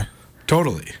guard.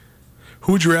 Totally.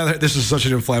 Who would you rather? This is such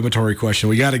an inflammatory question.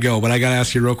 We got to go, but I got to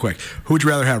ask you real quick. Who would you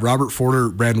rather have, Robert Ford or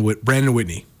Brandon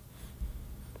Whitney?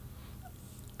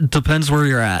 Depends where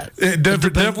you're at. It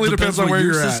definitely depends on where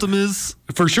your system is.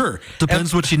 For sure.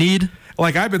 Depends what you need.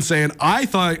 like I've been saying, I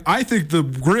think the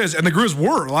Grizz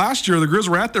were. Last year, the Grizz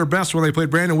were at their best when they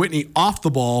played Brandon Whitney off the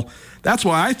ball. That's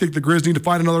why I think the Grizz need to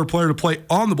find another player to play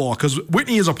on the ball, because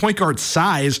Whitney is a point guard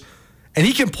size, and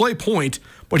he can play point,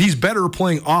 but he's better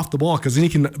playing off the ball because then he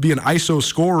can be an ISO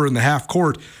scorer in the half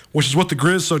court, which is what the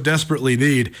Grizz so desperately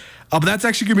need. But that's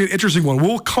actually going to be an interesting one.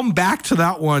 We'll come back to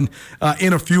that one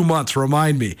in a few months.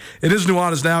 Remind me. It is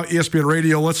Nuanez Now, ESPN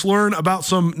Radio. Let's learn about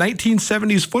some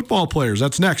 1970s football players.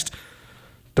 That's next.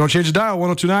 Don't change the dial,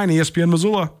 102.9 ESPN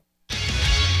Missoula.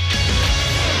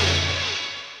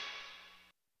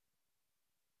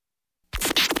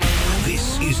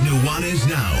 This is Nuanez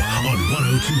Now on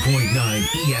 102.9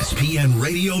 ESPN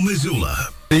Radio Missoula.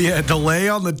 The delay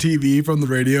on the TV from the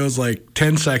radio is like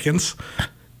 10 seconds.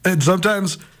 And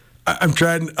sometimes I'm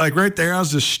trying, like right there, I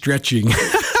was just stretching.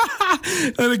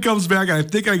 And it comes back. I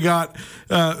think I got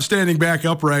standing back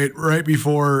upright right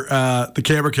before the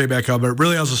camera came back up. But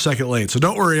really, I was a second late. So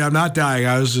don't worry, I'm not dying.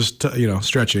 I was just,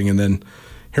 stretching. And then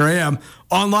here I am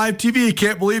on live TV.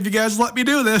 Can't believe you guys let me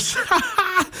do this.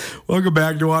 Welcome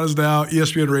back to Nuanez Now,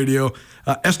 ESPN Radio,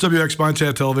 SWX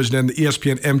Montana Television, and the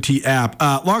ESPN MT app.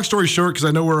 Long story short, because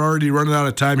I know we're already running out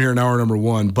of time here in hour number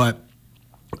one, but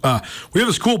we have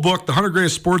this cool book, The 100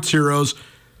 Greatest Sports Heroes,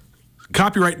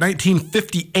 copyright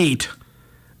 1958.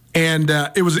 And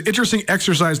it was an interesting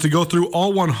exercise to go through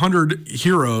all 100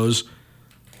 heroes.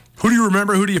 Who do you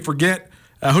remember? Who do you forget?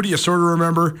 Who do you sort of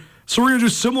remember? So we're going to do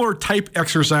similar type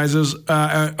exercises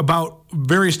about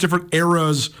various different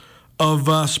eras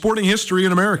of sporting history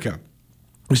in America.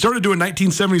 We started doing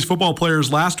 1970s football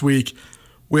players last week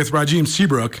with Rajim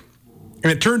Seabrook,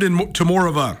 and it turned into more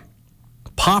of a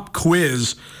pop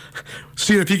quiz,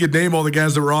 seeing if he could name all the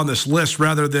guys that were on this list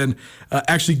rather than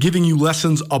actually giving you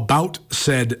lessons about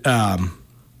said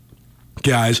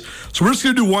guys. So we're just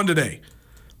going to do one today.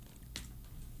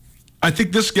 I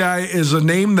think this guy is a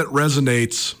name that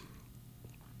resonates.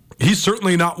 He's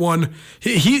certainly not one.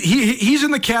 He's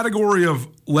in the category of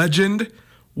legend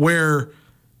where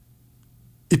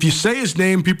if you say his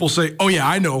name, people say, "Oh yeah,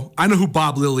 I know who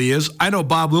Bob Lilly is. I know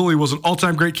Bob Lilly was an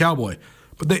all-time great Cowboy,"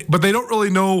 but they don't really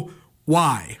know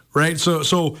why, right?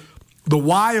 So the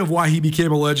why of why he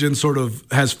became a legend sort of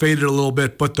has faded a little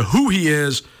bit, but the who he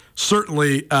is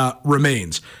certainly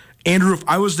remains. Andrew, if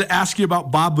I was to ask you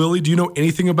about Bob Lilly, do you know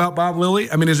anything about Bob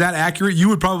Lilly? I mean, is that accurate? You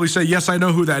would probably say, yes, I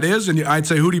know who that is. And I'd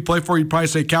say, who do you play for? You'd probably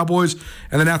say Cowboys.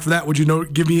 And then after that, would you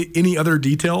give me any other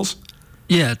details?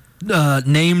 Yeah,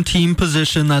 name, team,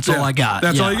 position, that's all I got.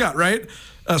 That's all you got, right?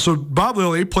 So Bob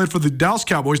Lilly played for the Dallas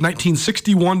Cowboys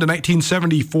 1961 to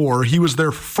 1974. He was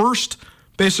their first,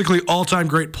 basically, all-time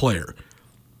great player.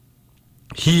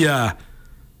 He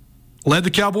led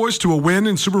the Cowboys to a win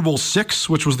in Super Bowl VI,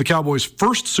 which was the Cowboys'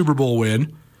 first Super Bowl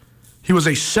win. He was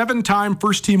a 7-time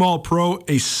first-team All-Pro,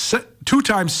 a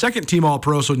 2-time second-team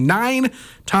All-Pro, so 9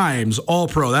 times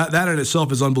All-Pro. That in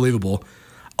itself is unbelievable.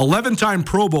 11-time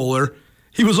Pro Bowler.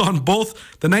 He was on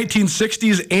both the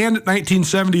 1960s and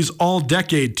 1970s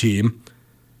All-Decade team.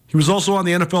 He was also on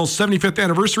the NFL's 75th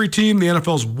anniversary team, the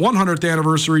NFL's 100th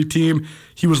anniversary team.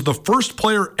 He was the first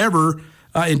player ever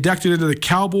inducted into the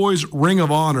Cowboys Ring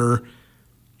of Honor.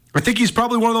 I think he's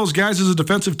probably one of those guys as a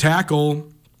defensive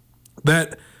tackle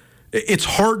that it's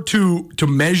hard to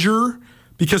measure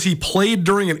because he played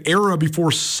during an era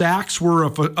before sacks were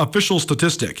an official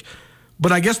statistic.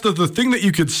 But I guess the thing that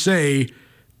you could say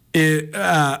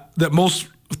that most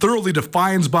thoroughly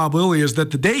defines Bob Lilly is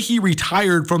that the day he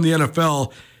retired from the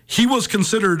NFL, he was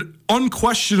considered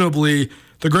unquestionably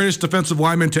the greatest defensive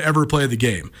lineman to ever play the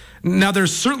game. Now,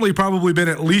 there's certainly probably been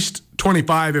at least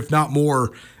 25, if not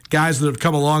more, guys that have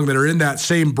come along that are in that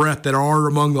same breath that are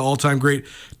among the all-time great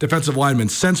defensive linemen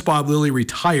since Bob Lilly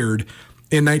retired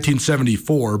in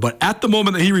 1974. But at the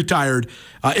moment that he retired,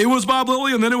 it was Bob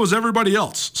Lilly and then it was everybody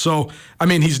else. So, I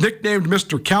mean, he's nicknamed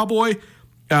Mr. Cowboy.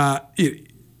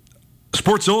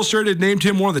 Sports Illustrated named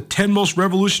him one of the 10 most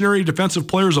revolutionary defensive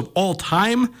players of all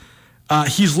time.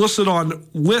 He's listed on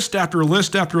list after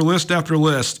list after list after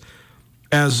list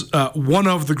as one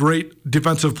of the great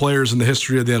defensive players in the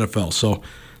history of the NFL. So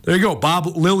there you go. Bob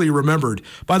Lilly remembered.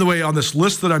 By the way, on this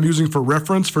list that I'm using for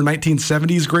reference for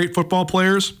 1970s great football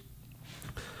players,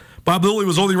 Bob Lilly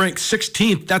was only ranked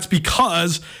 16th. That's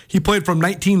because he played from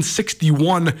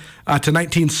 1961 to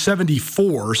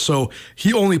 1974. So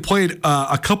he only played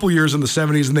a couple years in the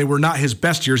 70s, and they were not his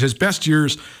best years. His best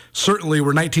years certainly were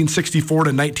 1964 to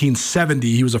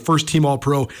 1970. He was a first-team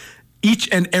All-Pro each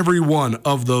and every one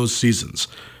of those seasons.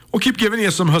 We'll keep giving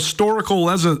you some historical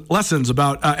lessons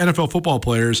about NFL football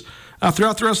players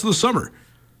throughout the rest of the summer.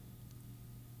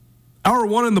 Hour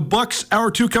 1 in the books. Hour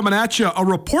 2 coming at you. A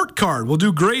report card. We'll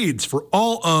do grades for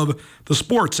all of the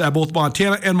sports at both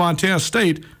Montana and Montana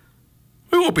State.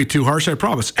 We won't be too harsh, I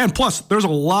promise. And plus, there's a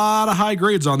lot of high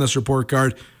grades on this report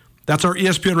card. That's our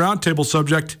ESPN Roundtable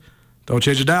subject. Don't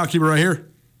change it dial. Keep it right here.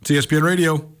 It's ESPN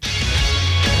Radio.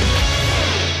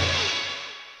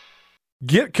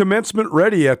 Get commencement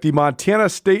ready at the Montana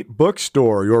State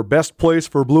Bookstore, your best place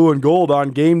for blue and gold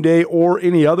on game day or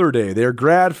any other day. Their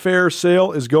grad fair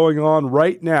sale is going on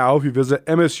right now if you visit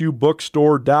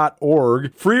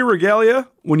msubookstore.org. Free regalia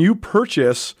when you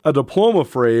purchase a diploma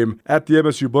frame at the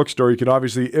MSU Bookstore. You can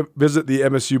obviously visit the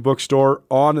MSU Bookstore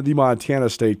on the Montana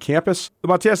State campus. The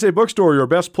Montana State Bookstore, your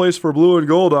best place for blue and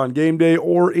gold on game day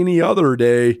or any other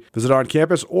day. Visit on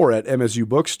campus or at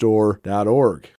msubookstore.org.